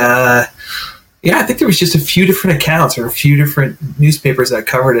think there was just a few different accounts or a few different newspapers that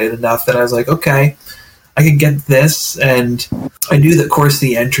covered it enough that I was like, okay, I could get this. And I knew the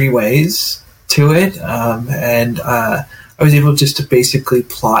entryways to it. I was able just to basically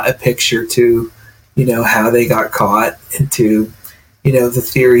plot a picture to, how they got caught, and to, the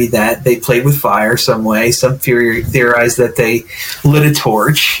theory that they played with fire some way. Some theorized that they lit a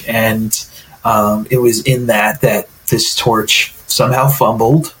torch, and it was in that this torch somehow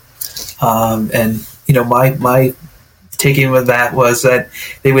fumbled. My taking with that was that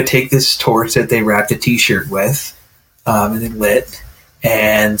they would take this torch that they wrapped a t-shirt with, and they lit,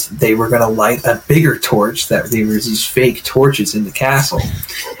 and they were going to light a bigger torch there was these fake torches in the castle.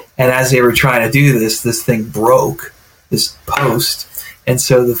 And as they were trying to do this thing broke, this post. And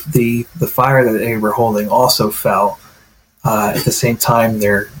so the fire that they were holding also fell. At the same time,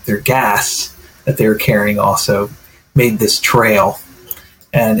 their gas that they were carrying also made this trail,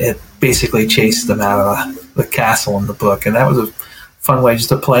 and it basically chased them out of the castle in the book. And that was a fun way just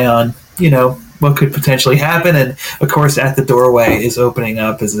to play on, what could potentially happen. And of course, at the doorway is opening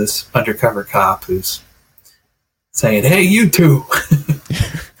up as this undercover cop who's saying, "Hey, you two."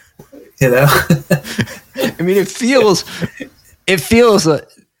 I mean, it feels like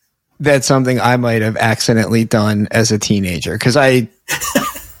that's something I might have accidentally done as a teenager, because I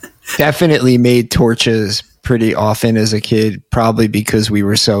definitely made torches pretty often as a kid, probably because we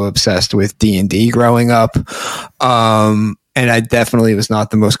were so obsessed with D&D growing up. And I definitely was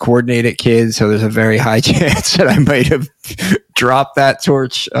not the most coordinated kid, so there's a very high chance that I might have dropped that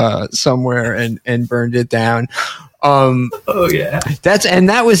torch somewhere and burned it down. Oh yeah,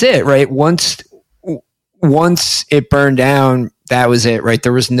 that was it, right? Once it burned down, that was it, right?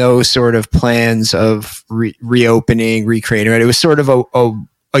 There was no sort of plans of reopening, recreating, right? It was sort of a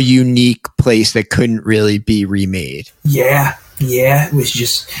unique place that couldn't really be remade. Yeah, it was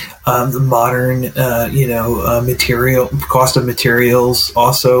just the modern, material cost of materials.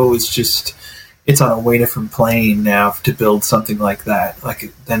 Also, it's on a way different plane now to build something like that,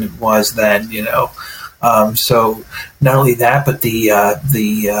 than it was then. So not only that, but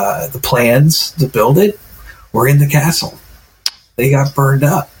the plans to build it were in the castle. They got burned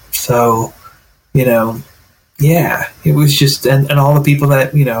up. So, yeah, it was just, and all the people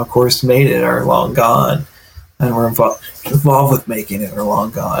that, of course, made it are long gone, and were involved with making it are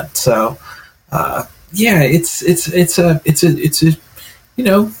long gone. So, it's a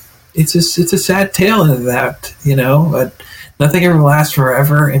sad tale of that, but nothing ever lasts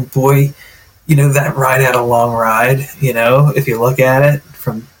forever. And boy, that ride had a long ride, if you look at it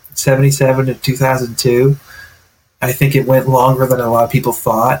from 1977 to 2002, I think it went longer than a lot of people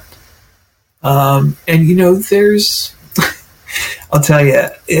thought. There's, I'll tell you,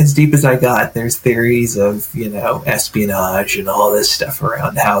 as deep as I got, there's theories of, espionage and all this stuff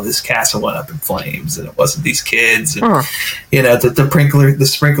around how this castle went up in flames, and it wasn't these kids, and, that the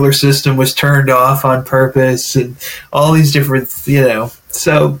sprinkler system was turned off on purpose, and all these different,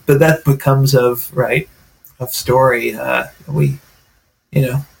 but that becomes of story.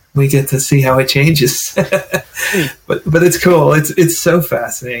 we get to see how it changes. but it's cool. It's so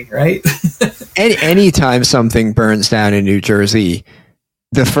fascinating, right? Anytime something burns down in New Jersey,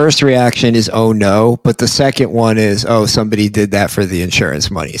 the first reaction is, oh no, but the second one is, oh, somebody did that for the insurance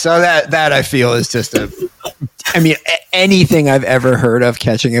money. So that I feel is just anything I've ever heard of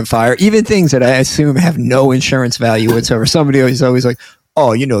catching in fire, even things that I assume have no insurance value whatsoever. Somebody is always like,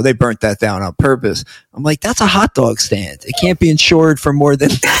 oh, they burnt that down on purpose. I'm like, that's a hot dog stand. It can't be insured for more than,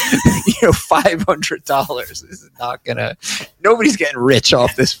 $500. This is not nobody's getting rich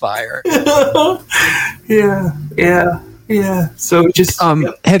off this fire. Yeah. So just,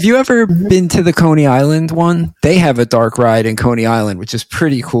 have you ever been to the Coney Island one? They have a dark ride in Coney Island, which is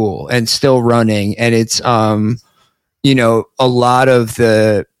pretty cool and still running. And it's, a lot of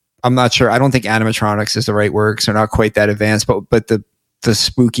I'm not sure. I don't think animatronics is the right word because they're not quite that advanced, but the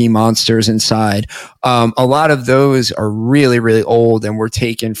spooky monsters inside. A lot of those are really, really old and were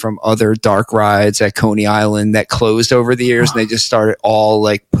taken from other dark rides at Coney Island that closed over the years. And they just started all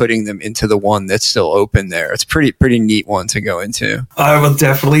like putting them into the one that's still open there. It's pretty neat one to go into. I will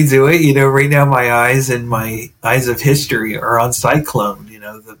definitely do it. Right now my eyes and my eyes of history are on Cyclone,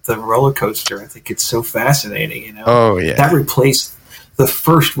 the roller coaster. I think it's so fascinating, Oh yeah. That replaced the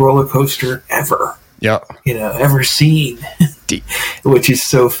first roller coaster ever. Yeah. Ever seen, which is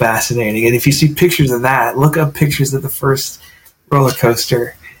so fascinating. And if you see pictures of that, look up pictures of the first roller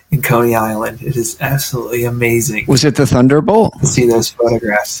coaster in Coney Island. It is absolutely amazing. Was it the Thunderbolt? To see those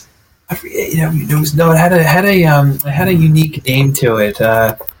photographs. It had a unique name to it.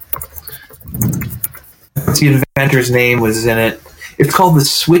 The inventor's name was in it. It's called the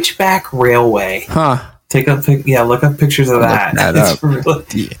Switchback Railway. Huh. Look up pictures of that.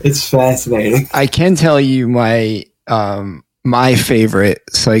 It's fascinating. I can tell you my favorite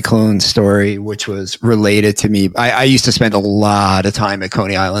Cyclone story, which was related to me. I used to spend a lot of time at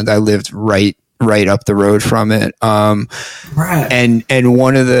Coney Island. I lived right up the road from it. Right. And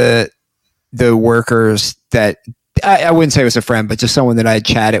one of the workers that I wouldn't say it was a friend, but just someone that I had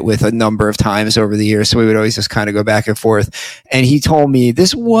chatted with a number of times over the years. So we would always just kind of go back and forth. And he told me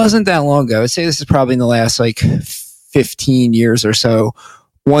this wasn't that long ago. I would say this is probably in the last 15 years or so.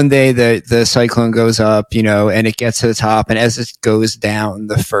 One day the Cyclone goes up, and it gets to the top. And as it goes down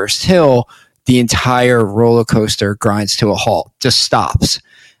the first hill, the entire roller coaster grinds to a halt, just stops.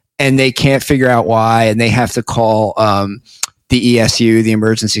 And they can't figure out why. And they have to call the ESU, the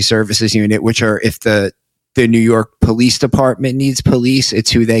Emergency Services Unit, which are if the New York Police Department needs police, it's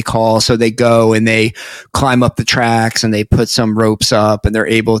who they call. So they go and they climb up the tracks and they put some ropes up and they're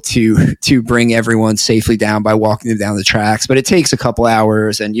able to bring everyone safely down by walking them down the tracks. But it takes a couple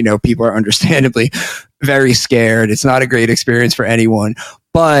hours and, people are understandably very scared. It's not a great experience for anyone.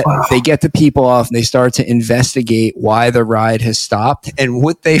 But they get the people off and they start to investigate why the ride has stopped. And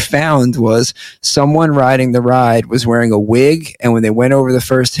what they found was someone riding the ride was wearing a wig. And when they went over the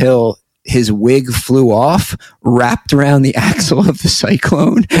first hill, his wig flew off, wrapped around the axle of the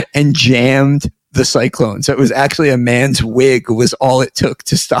Cyclone, and jammed the Cyclone. So it was actually a man's wig was all it took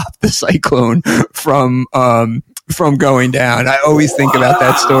to stop the Cyclone from going down. I always think about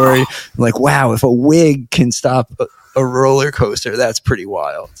that story. I'm like, wow, if a wig can stop a roller coaster, that's pretty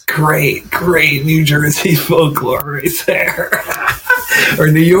wild. Great New Jersey folklore right there. Or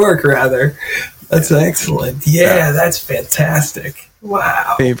New York, rather. That's excellent. Yeah, that's fantastic.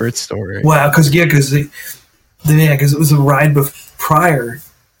 Wow. Favorite story. Wow, because it was a ride prior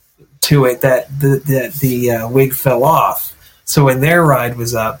to it that the wig fell off. So when their ride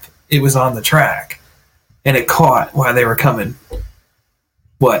was up, it was on the track, and it caught while they were coming.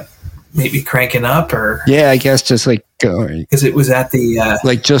 What? Maybe cranking up, or I guess just like going because it was at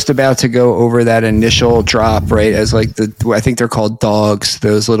the just about to go over that initial drop, right? As I think they're called dogs,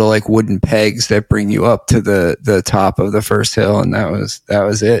 those little wooden pegs that bring you up to the top of the first hill, and that was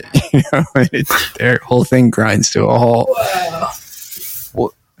it. Their whole thing grinds to a halt.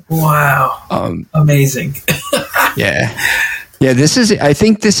 Wow. Amazing. Yeah. I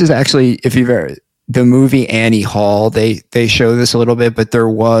think this is actually, if you've ever. The movie Annie Hall, they show this a little bit, but there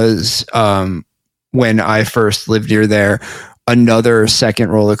was, when I first lived near there, another second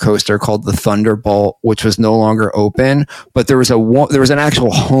roller coaster called the Thunderbolt, which was no longer open, but there was an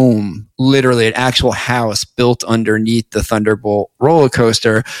actual home, literally an actual house built underneath the Thunderbolt roller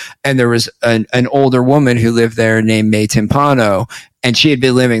coaster. And there was an older woman who lived there named May Timpano. And she had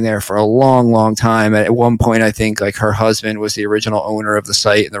been living there for a long, long time. At one point, I think her husband was the original owner of the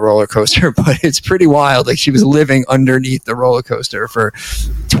site and the roller coaster, but it's pretty wild. She was living underneath the roller coaster for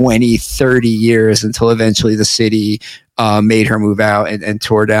 20, 30 years until eventually the city made her move out and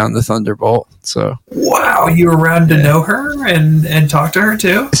tore down the Thunderbolt. So wow, you were around to know her and talk to her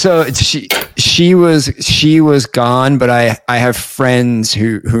too. So she was gone, but I have friends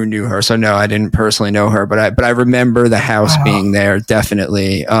who knew her. So no, I didn't personally know her, but I remember the house being there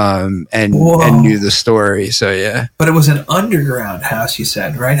definitely, and knew the story. So yeah. But it was an underground house, you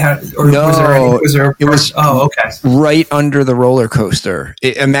said, right? No, it was okay, right under the roller coaster.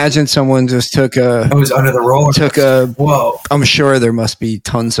 Imagine someone just took it was under the roller coaster. Whoa. I'm sure there must be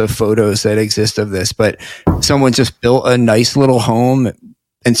tons of photos that exist of this, but someone just built a nice little home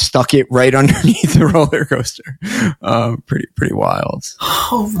and stuck it right underneath the roller coaster. Pretty wild.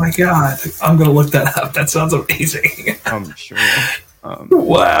 Oh my God. I'm going to look that up. That sounds amazing. I'm sure.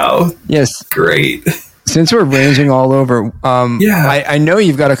 Wow. Yes. Great. Since we're ranging all over, I know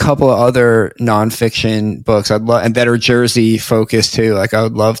you've got a couple of other nonfiction books I'd love, and that are Jersey focused too. Like I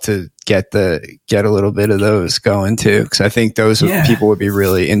would love to get a little bit of those going too, because I think people would be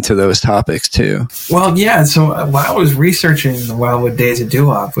really into those topics too. Well, yeah. So while I was researching the Wildwood Days of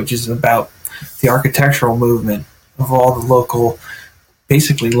Doo-Wop, which is about the architectural movement of all the local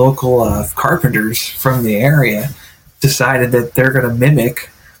carpenters from the area, decided that they're going to mimic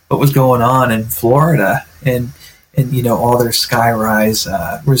what was going on in Florida and all their skyrise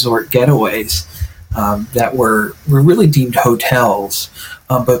resort getaways that were really deemed hotels,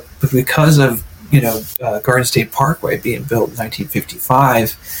 but because of Garden State Parkway being built in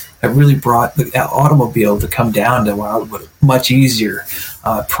 1955, it really brought the automobile to come down to Wildwood much easier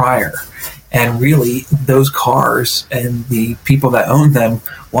prior. And really, those cars and the people that owned them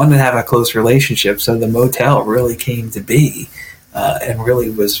wanted to have a close relationship, so the motel really came to be. And really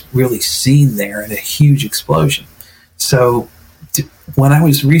was seen there in a huge explosion. So when I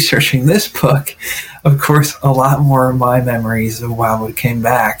was researching this book, of course, a lot more of my memories of Wildwood came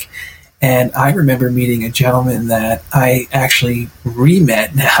back. And I remember meeting a gentleman that I actually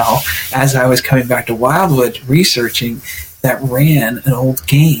re-met now as I was coming back to Wildwood researching, that ran an old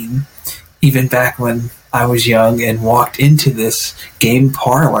game even back when I was young and walked into this game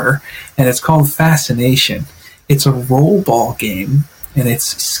parlor. And it's called Fascination. It's a roll ball game, and it's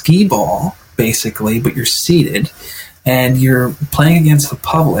skee ball, basically, but you're seated, and you're playing against the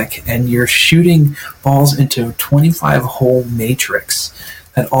public, and you're shooting balls into a 25-hole matrix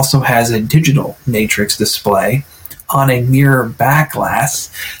that also has a digital matrix display on a mirror back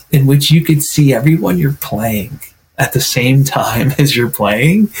glass in which you could see everyone you're playing at the same time as you're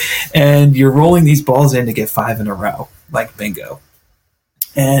playing, and you're rolling these balls in to get 5 in a row, like bingo.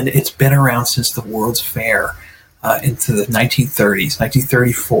 And it's been around since the World's Fair. Into the 1930s,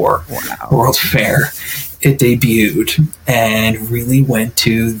 1934 World's Fair, it debuted and really went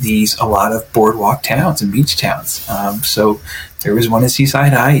to a lot of boardwalk towns and beach towns. So there was one in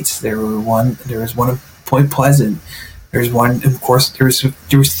Seaside Heights. There was one in Point Pleasant. There's one, of course. There was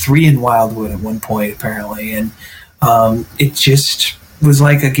 3 in Wildwood at one point apparently, and it just was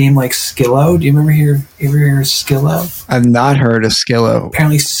like a game like Skillo. Do you ever hear of Skillo? I've not heard of Skillo.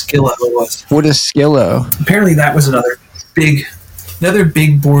 Apparently Skillo was. What is Skillo? Apparently that was another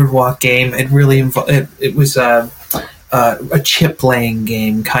big boardwalk game. It really it was a chip laying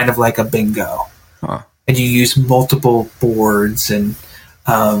game, kind of like a bingo. Huh. And you use multiple boards and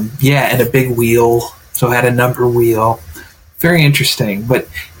and a big wheel. So it had a number wheel. Very interesting. But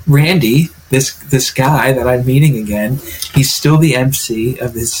Randy, this guy that I'm meeting again, he's still the MC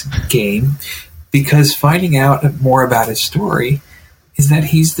of this game, because finding out more about his story is that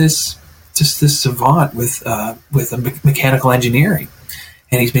he's this savant with mechanical engineering,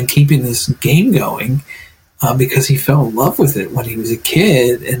 and he's been keeping this game going because he fell in love with it when he was a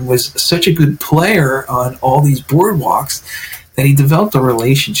kid and was such a good player on all these boardwalks that he developed a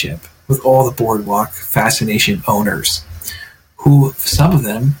relationship with all the boardwalk Fascination owners, who some of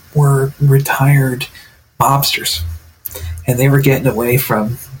them were retired mobsters, and they were getting away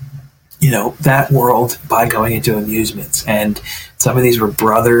from that world by going into amusements. And some of these were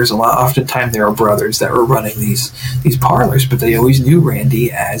brothers. Oftentimes there were brothers that were running these parlors, but they always knew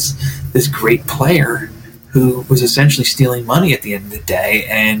Randy as this great player who was essentially stealing money at the end of the day,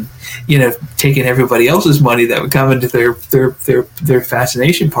 and taking everybody else's money that would come into their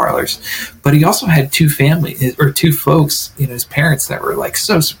Fascination parlors. But he also had two folks, his parents, that were like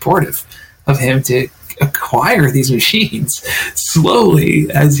so supportive of him to acquire these machines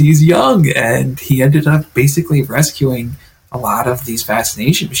slowly as he's young, and he ended up basically rescuing a lot of these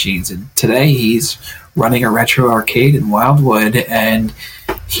Fascination machines. And today he's running a retro arcade in Wildwood, and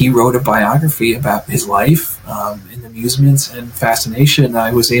he wrote a biography about his life in amusements and Fascination.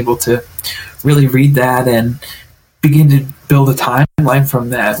 I was able to really read that and begin to build a timeline from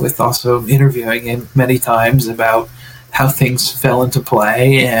that, with also interviewing him many times about how things fell into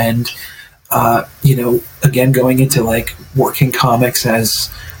play, and again, going into like working comics as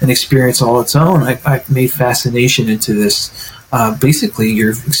an experience all its own, I made fascination into this. Basically,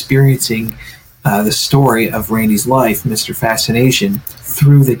 you're experiencing the story of Randy's life, Mr. Fascination,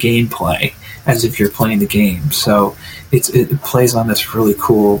 through the gameplay, as if you're playing the game. So it plays on this really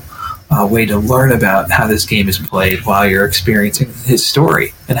cool way to learn about how this game is played while you're experiencing his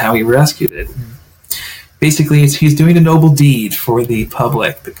story and how he rescued it. Basically, he's doing a noble deed for the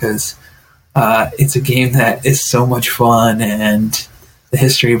public because it's a game that is so much fun, and the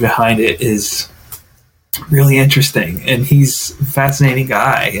history behind it is really interesting. And he's a fascinating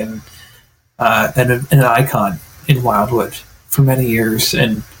guy and an icon in Wildwood for many years.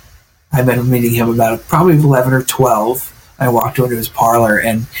 And I remember meeting him about probably 11 or 12. I walked into his parlor,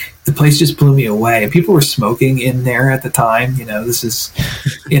 and the place just blew me away. People were smoking in there at the time. This is,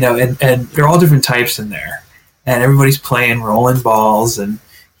 and they're all different types in there. And everybody's playing rolling balls, and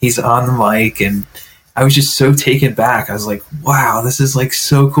he's on the mic, and I was just so taken back. I was like, wow, this is like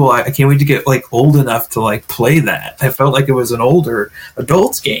so cool. I can't wait to get like old enough to like play that. I felt like it was an older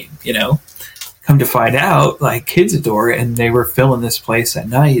adults game, Come to find out, like, kids adore it, and they were filling this place at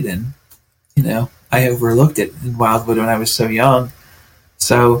night, and I overlooked it in Wildwood when I was so young.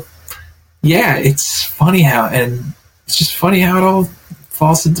 So yeah, it's just funny how it all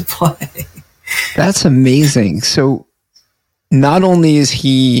falls into play. That's amazing. So not only is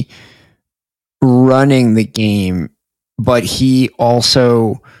he running the game, but he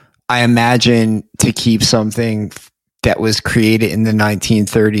also, I imagine, to keep something that was created in the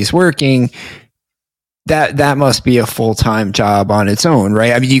 1930s working, that must be a full-time job on its own,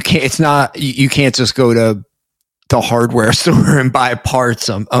 right? I mean, you can't just go to the hardware store and buy parts,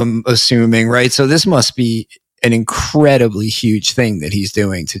 I'm assuming, right? So this must be an incredibly huge thing that he's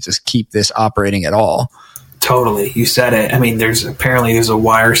doing to just keep this operating at all. Totally. You said it. I mean, there's a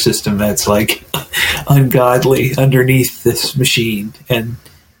wire system that's like ungodly underneath this machine. And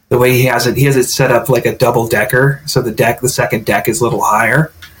the way he has it set up like a double decker. So the second deck is a little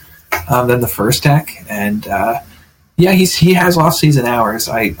higher than the first deck. And he has off-season hours.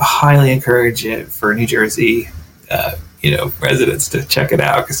 I highly encourage it for New Jersey, residents to check it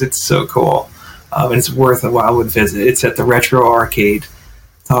out because it's so cool. And it's worth a Wildwood visit. It's at the Retro Arcade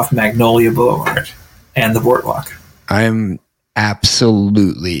off Magnolia Boulevard and the Boardwalk. I'm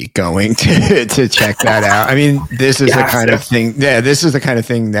absolutely going to check that out. I mean, this is the kind of thing. Yeah, this is the kind of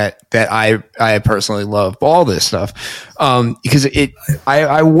thing that I personally love. All this stuff, because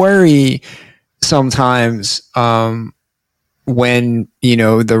I worry sometimes when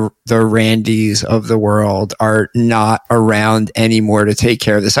the Randys of the world are not around anymore to take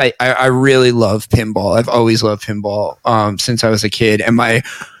care of this. I really love pinball. I've always loved pinball since I was a kid,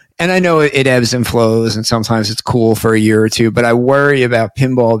 and I know it ebbs and flows, and sometimes it's cool for a year or two, but I worry about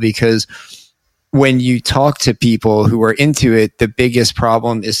pinball because when you talk to people who are into it, the biggest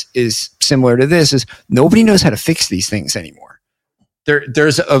problem is similar to this, is nobody knows how to fix these things anymore.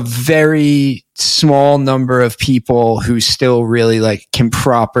 There's a very small number of people who still really can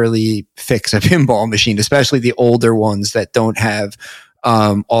properly fix a pinball machine, especially the older ones that don't have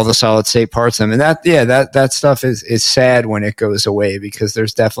all the solid state parts in them. And that stuff is sad when it goes away, because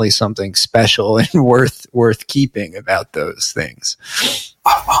there's definitely something special and worth keeping about those things.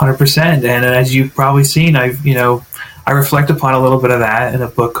 100%. And as you've probably seen, I reflect upon a little bit of that in a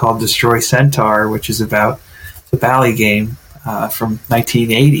book called Destroy Centaur, which is about the Bally game from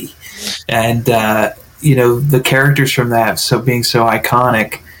 1980. And, the characters from that, being so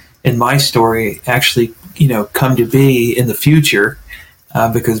iconic in my story, actually, come to be in the future.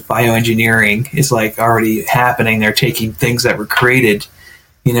 Because bioengineering is already happening. They're taking things that were created,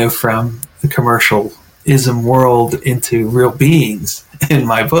 from the commercialism world into real beings in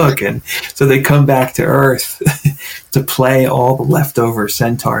my book. And so they come back to Earth to play all the leftover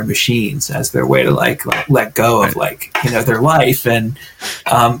Centaur machines as their way to let go of their life. And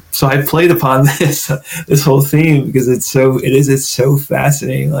so I played upon this whole theme because it's so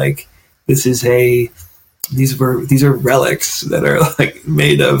fascinating. These are relics that are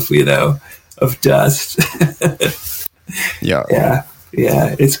made of dust. Yeah.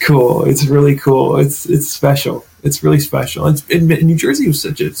 It's cool. It's really cool. It's special. It's really special. New Jersey was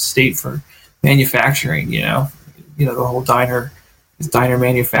such a state for manufacturing. The whole diner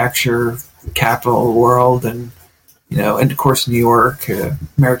manufacturer capital of the world, and of course New York,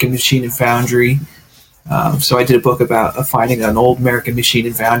 American Machine and Foundry. So I did a book about finding an old American Machine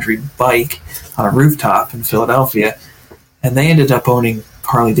and Foundry bike on a rooftop in Philadelphia, and they ended up owning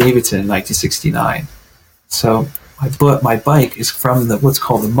Harley-Davidson in 1969. So my bike is from what's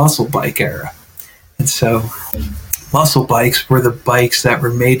called the muscle bike era. And so muscle bikes were the bikes that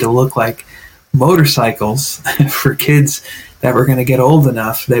were made to look like motorcycles for kids that were going to get old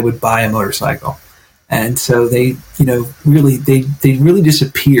enough they would buy a motorcycle. And so they really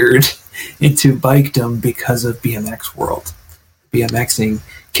disappeared into bikedom because of BMX world. BMXing,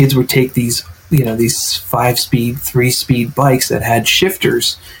 kids would take these 5-speed, 3-speed bikes that had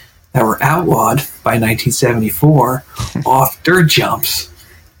shifters that were outlawed by 1974 off dirt jumps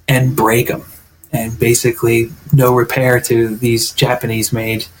and break them, and basically no repair to these Japanese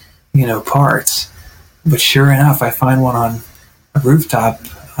made parts. But sure enough, I find one on a rooftop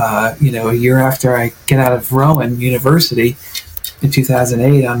a year after I get out of Rowan University in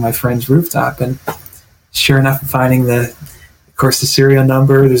 2008 on my friend's rooftop, and sure enough, I'm finding the serial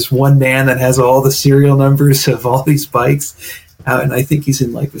number. There's one man that has all the serial numbers of all these bikes out, and I think he's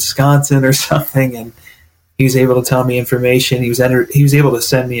in like Wisconsin or something, and he was able to tell me information. He was able to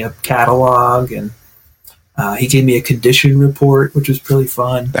send me a catalog, and he gave me a condition report, which was really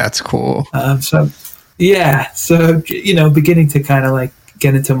fun. That's cool. So beginning to kind of like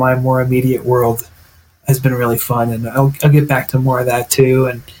get into my more immediate world has been really fun, and I'll get back to more of that too.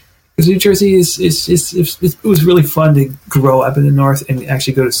 And because New Jersey it was really fun to grow up in the North and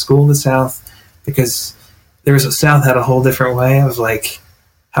actually go to school in the South, because the South had a whole different way of like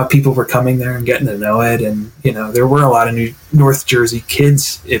how people were coming there and getting to know it. And there were a lot of North Jersey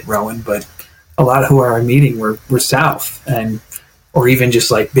kids at Rowan, but a lot of who I were meeting were South, or even just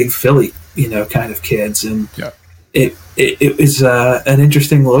like big Philly kind of kids. And it was an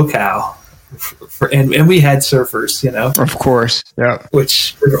interesting locale. And we had surfers, of course, yeah,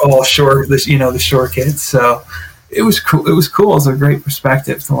 which were all shore, the shore kids. So it was cool. It was cool. It was a great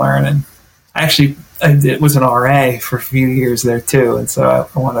perspective to learn. And actually, I was an RA for a few years there too. And so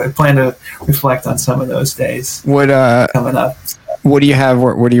I plan to reflect on some of those days coming up. What do you have?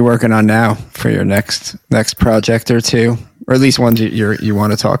 What are you working on now for your next project or two, or at least ones you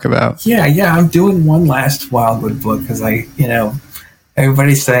want to talk about? Yeah. I'm doing one last Wildwood book because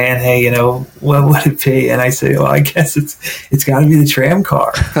everybody's saying, hey, what would it be? And I say, well, I guess it's got to be the tram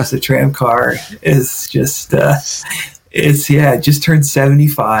car. The tram car is just, it just turned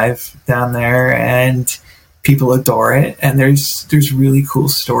 75 down there, and people adore it. And there's really cool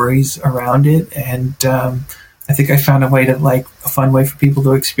stories around it. And I think I found a fun way for people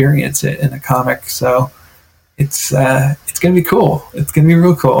to experience it in a comic. So it's going to be cool. It's going to be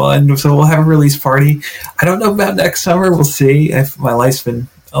real cool. And so we'll have a release party. I don't know about next summer. We'll see. My life's been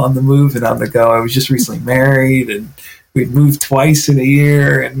on the move and on the go. I was just recently married, and we'd moved twice in a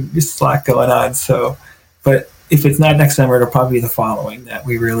year, and just a lot going on. So, but if it's not next summer, it'll probably be the following that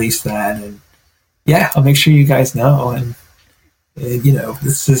we release that. And I'll make sure you guys know. And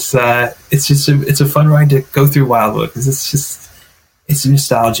this is it's a fun ride to go through Wildwood, because it's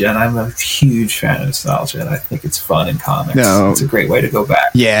nostalgia, and I'm a huge fan of nostalgia, and I think it's fun in comics. It's a great way to go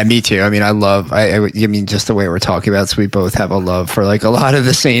back. Yeah, me too. I mean, I mean, just the way we're talking about, so we both have a love for like a lot of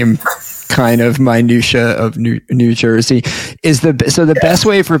the same kind of minutia of New Jersey. The best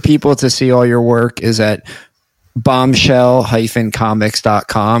way for people to see all your work is at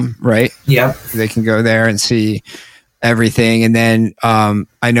bombshell-comics.com, right? Yep. They can go there and see everything. And then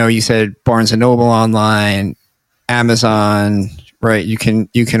I know you said Barnes & Noble online, Amazon, right? You can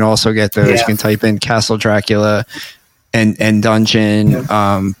also get those. Yeah. You can type in Castle Dracula and Dungeon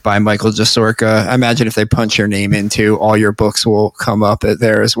by Michael Jasorka. I imagine if they punch your name into, all your books will come up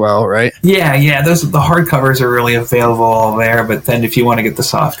there as well, right? Yeah. Those the hardcovers are really available all there, but then if you want to get the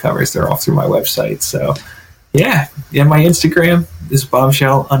soft covers, they're all through my website. So my Instagram is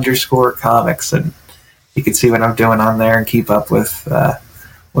bombshell_comics, and you can see what I'm doing on there and keep up with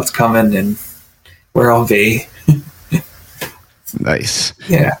what's coming and where I'll be. Nice.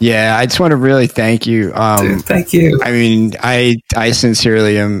 Yeah. I just want to really thank you. Dude, thank you. I mean, I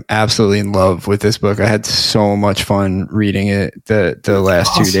sincerely am absolutely in love with this book. I had so much fun reading it the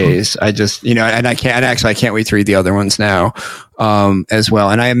last 2 days. I just, and I can't wait to read the other ones now as well.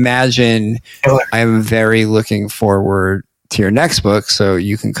 And I imagine I'm very looking forward to your next book, so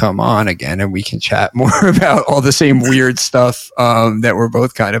you can come on again and we can chat more about all the same weird stuff that we're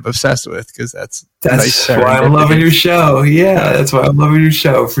both kind of obsessed with, because that's nice. Why I'm loving your show. Yeah, that's why I'm loving your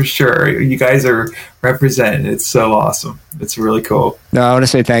show for sure. You guys are representing. It's so awesome. It's really cool. No, I want to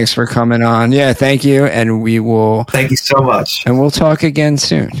say thanks for coming on. Yeah, thank you, and we will. Thank you so much. And we'll talk again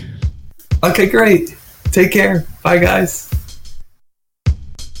soon. Okay, great. Take care. Bye, guys.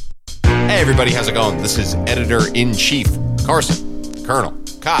 Hey everybody, how's it going? This is Editor-in-Chief Carson, Colonel,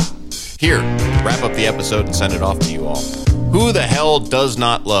 Cop, here to wrap up the episode and send it off to you all. Who the hell does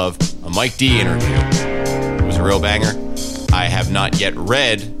not love a Mike D interview? It was a real banger. I have not yet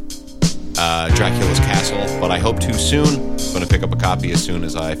read Dracula's Castle, but I hope to soon. I'm going to pick up a copy as soon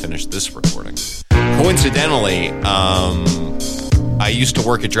as I finish this recording. Coincidentally, I used to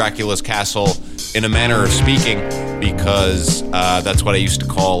work at Dracula's Castle in a manner of speaking because that's what I used to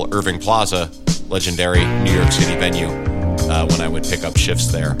call Irving Plaza, legendary New York City venue, when I would pick up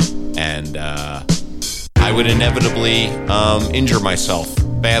shifts there. And I would inevitably injure myself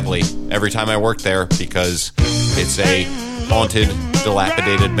badly every time I worked there because it's a haunted,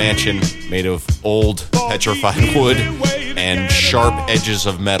 dilapidated mansion made of old, petrified wood and sharp edges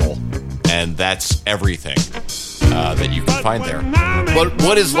of metal. And that's everything that you can find there. But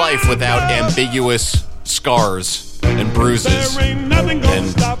what is life without ambiguous scars and bruises and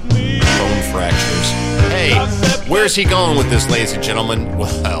bone fractures? Hey, where's he going with this, ladies and gentlemen?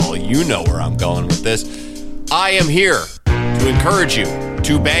 Well, you know where I'm going with this. I am here to encourage you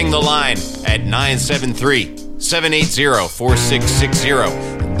to bang the line at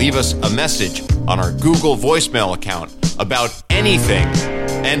 973-780-4660 and leave us a message on our Google voicemail account about anything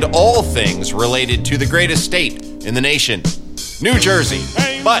and all things related to the greatest state in the nation, New Jersey.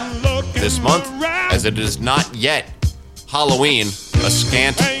 But this month, as it is not yet Halloween, a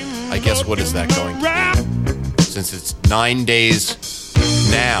scant, I guess, what is that going to be? Since it's 9 days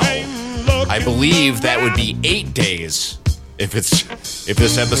now, I believe that would be 8 days if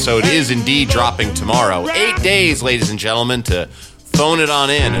this episode is indeed dropping tomorrow. 8 days, ladies and gentlemen, to phone it on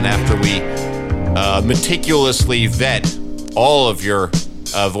in. And after we meticulously vet all of your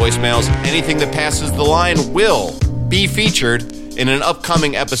voicemails, anything that passes the line will be featured in an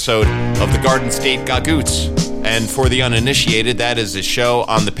upcoming episode of the Garden State Gagoots. And for the uninitiated, that is a show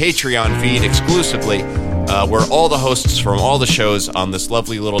on the Patreon feed exclusively, where all the hosts from all the shows on this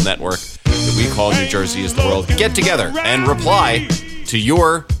lovely little network that we call New Jersey is the World get together and reply to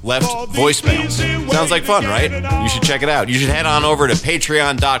your left voicemails. Sounds like fun, right? You should check it out. You should head on over to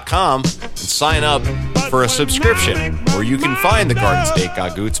patreon.com and sign up for a subscription where you can find the Garden State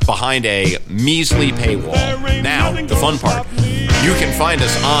Gagoots behind a measly paywall. Now, the fun part. You can find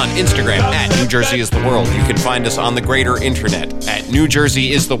us on Instagram at New Jersey is the World. You can find us on the greater internet at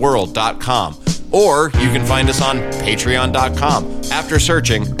NewJerseyIsTheWorld.com. Or you can find us on Patreon.com after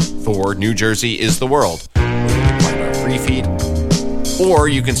searching for New Jersey is the World. Or you can find our free feed. Or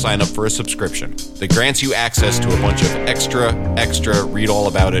you can sign up for a subscription that grants you access to a bunch of extra, read all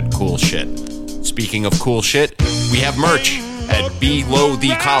about it cool shit. Speaking of cool shit, we have merch at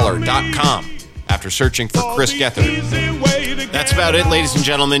belowthecollar.com after searching for Chris Gethard. That's about it, ladies and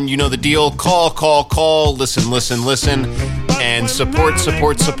gentlemen. You know the deal. Call. Listen. And support.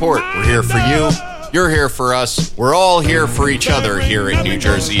 We're here for you. You're here for us. We're all here for each other here at New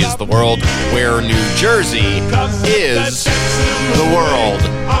Jersey is the World, where New Jersey is the world.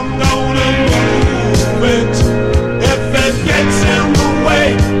 I'm gonna move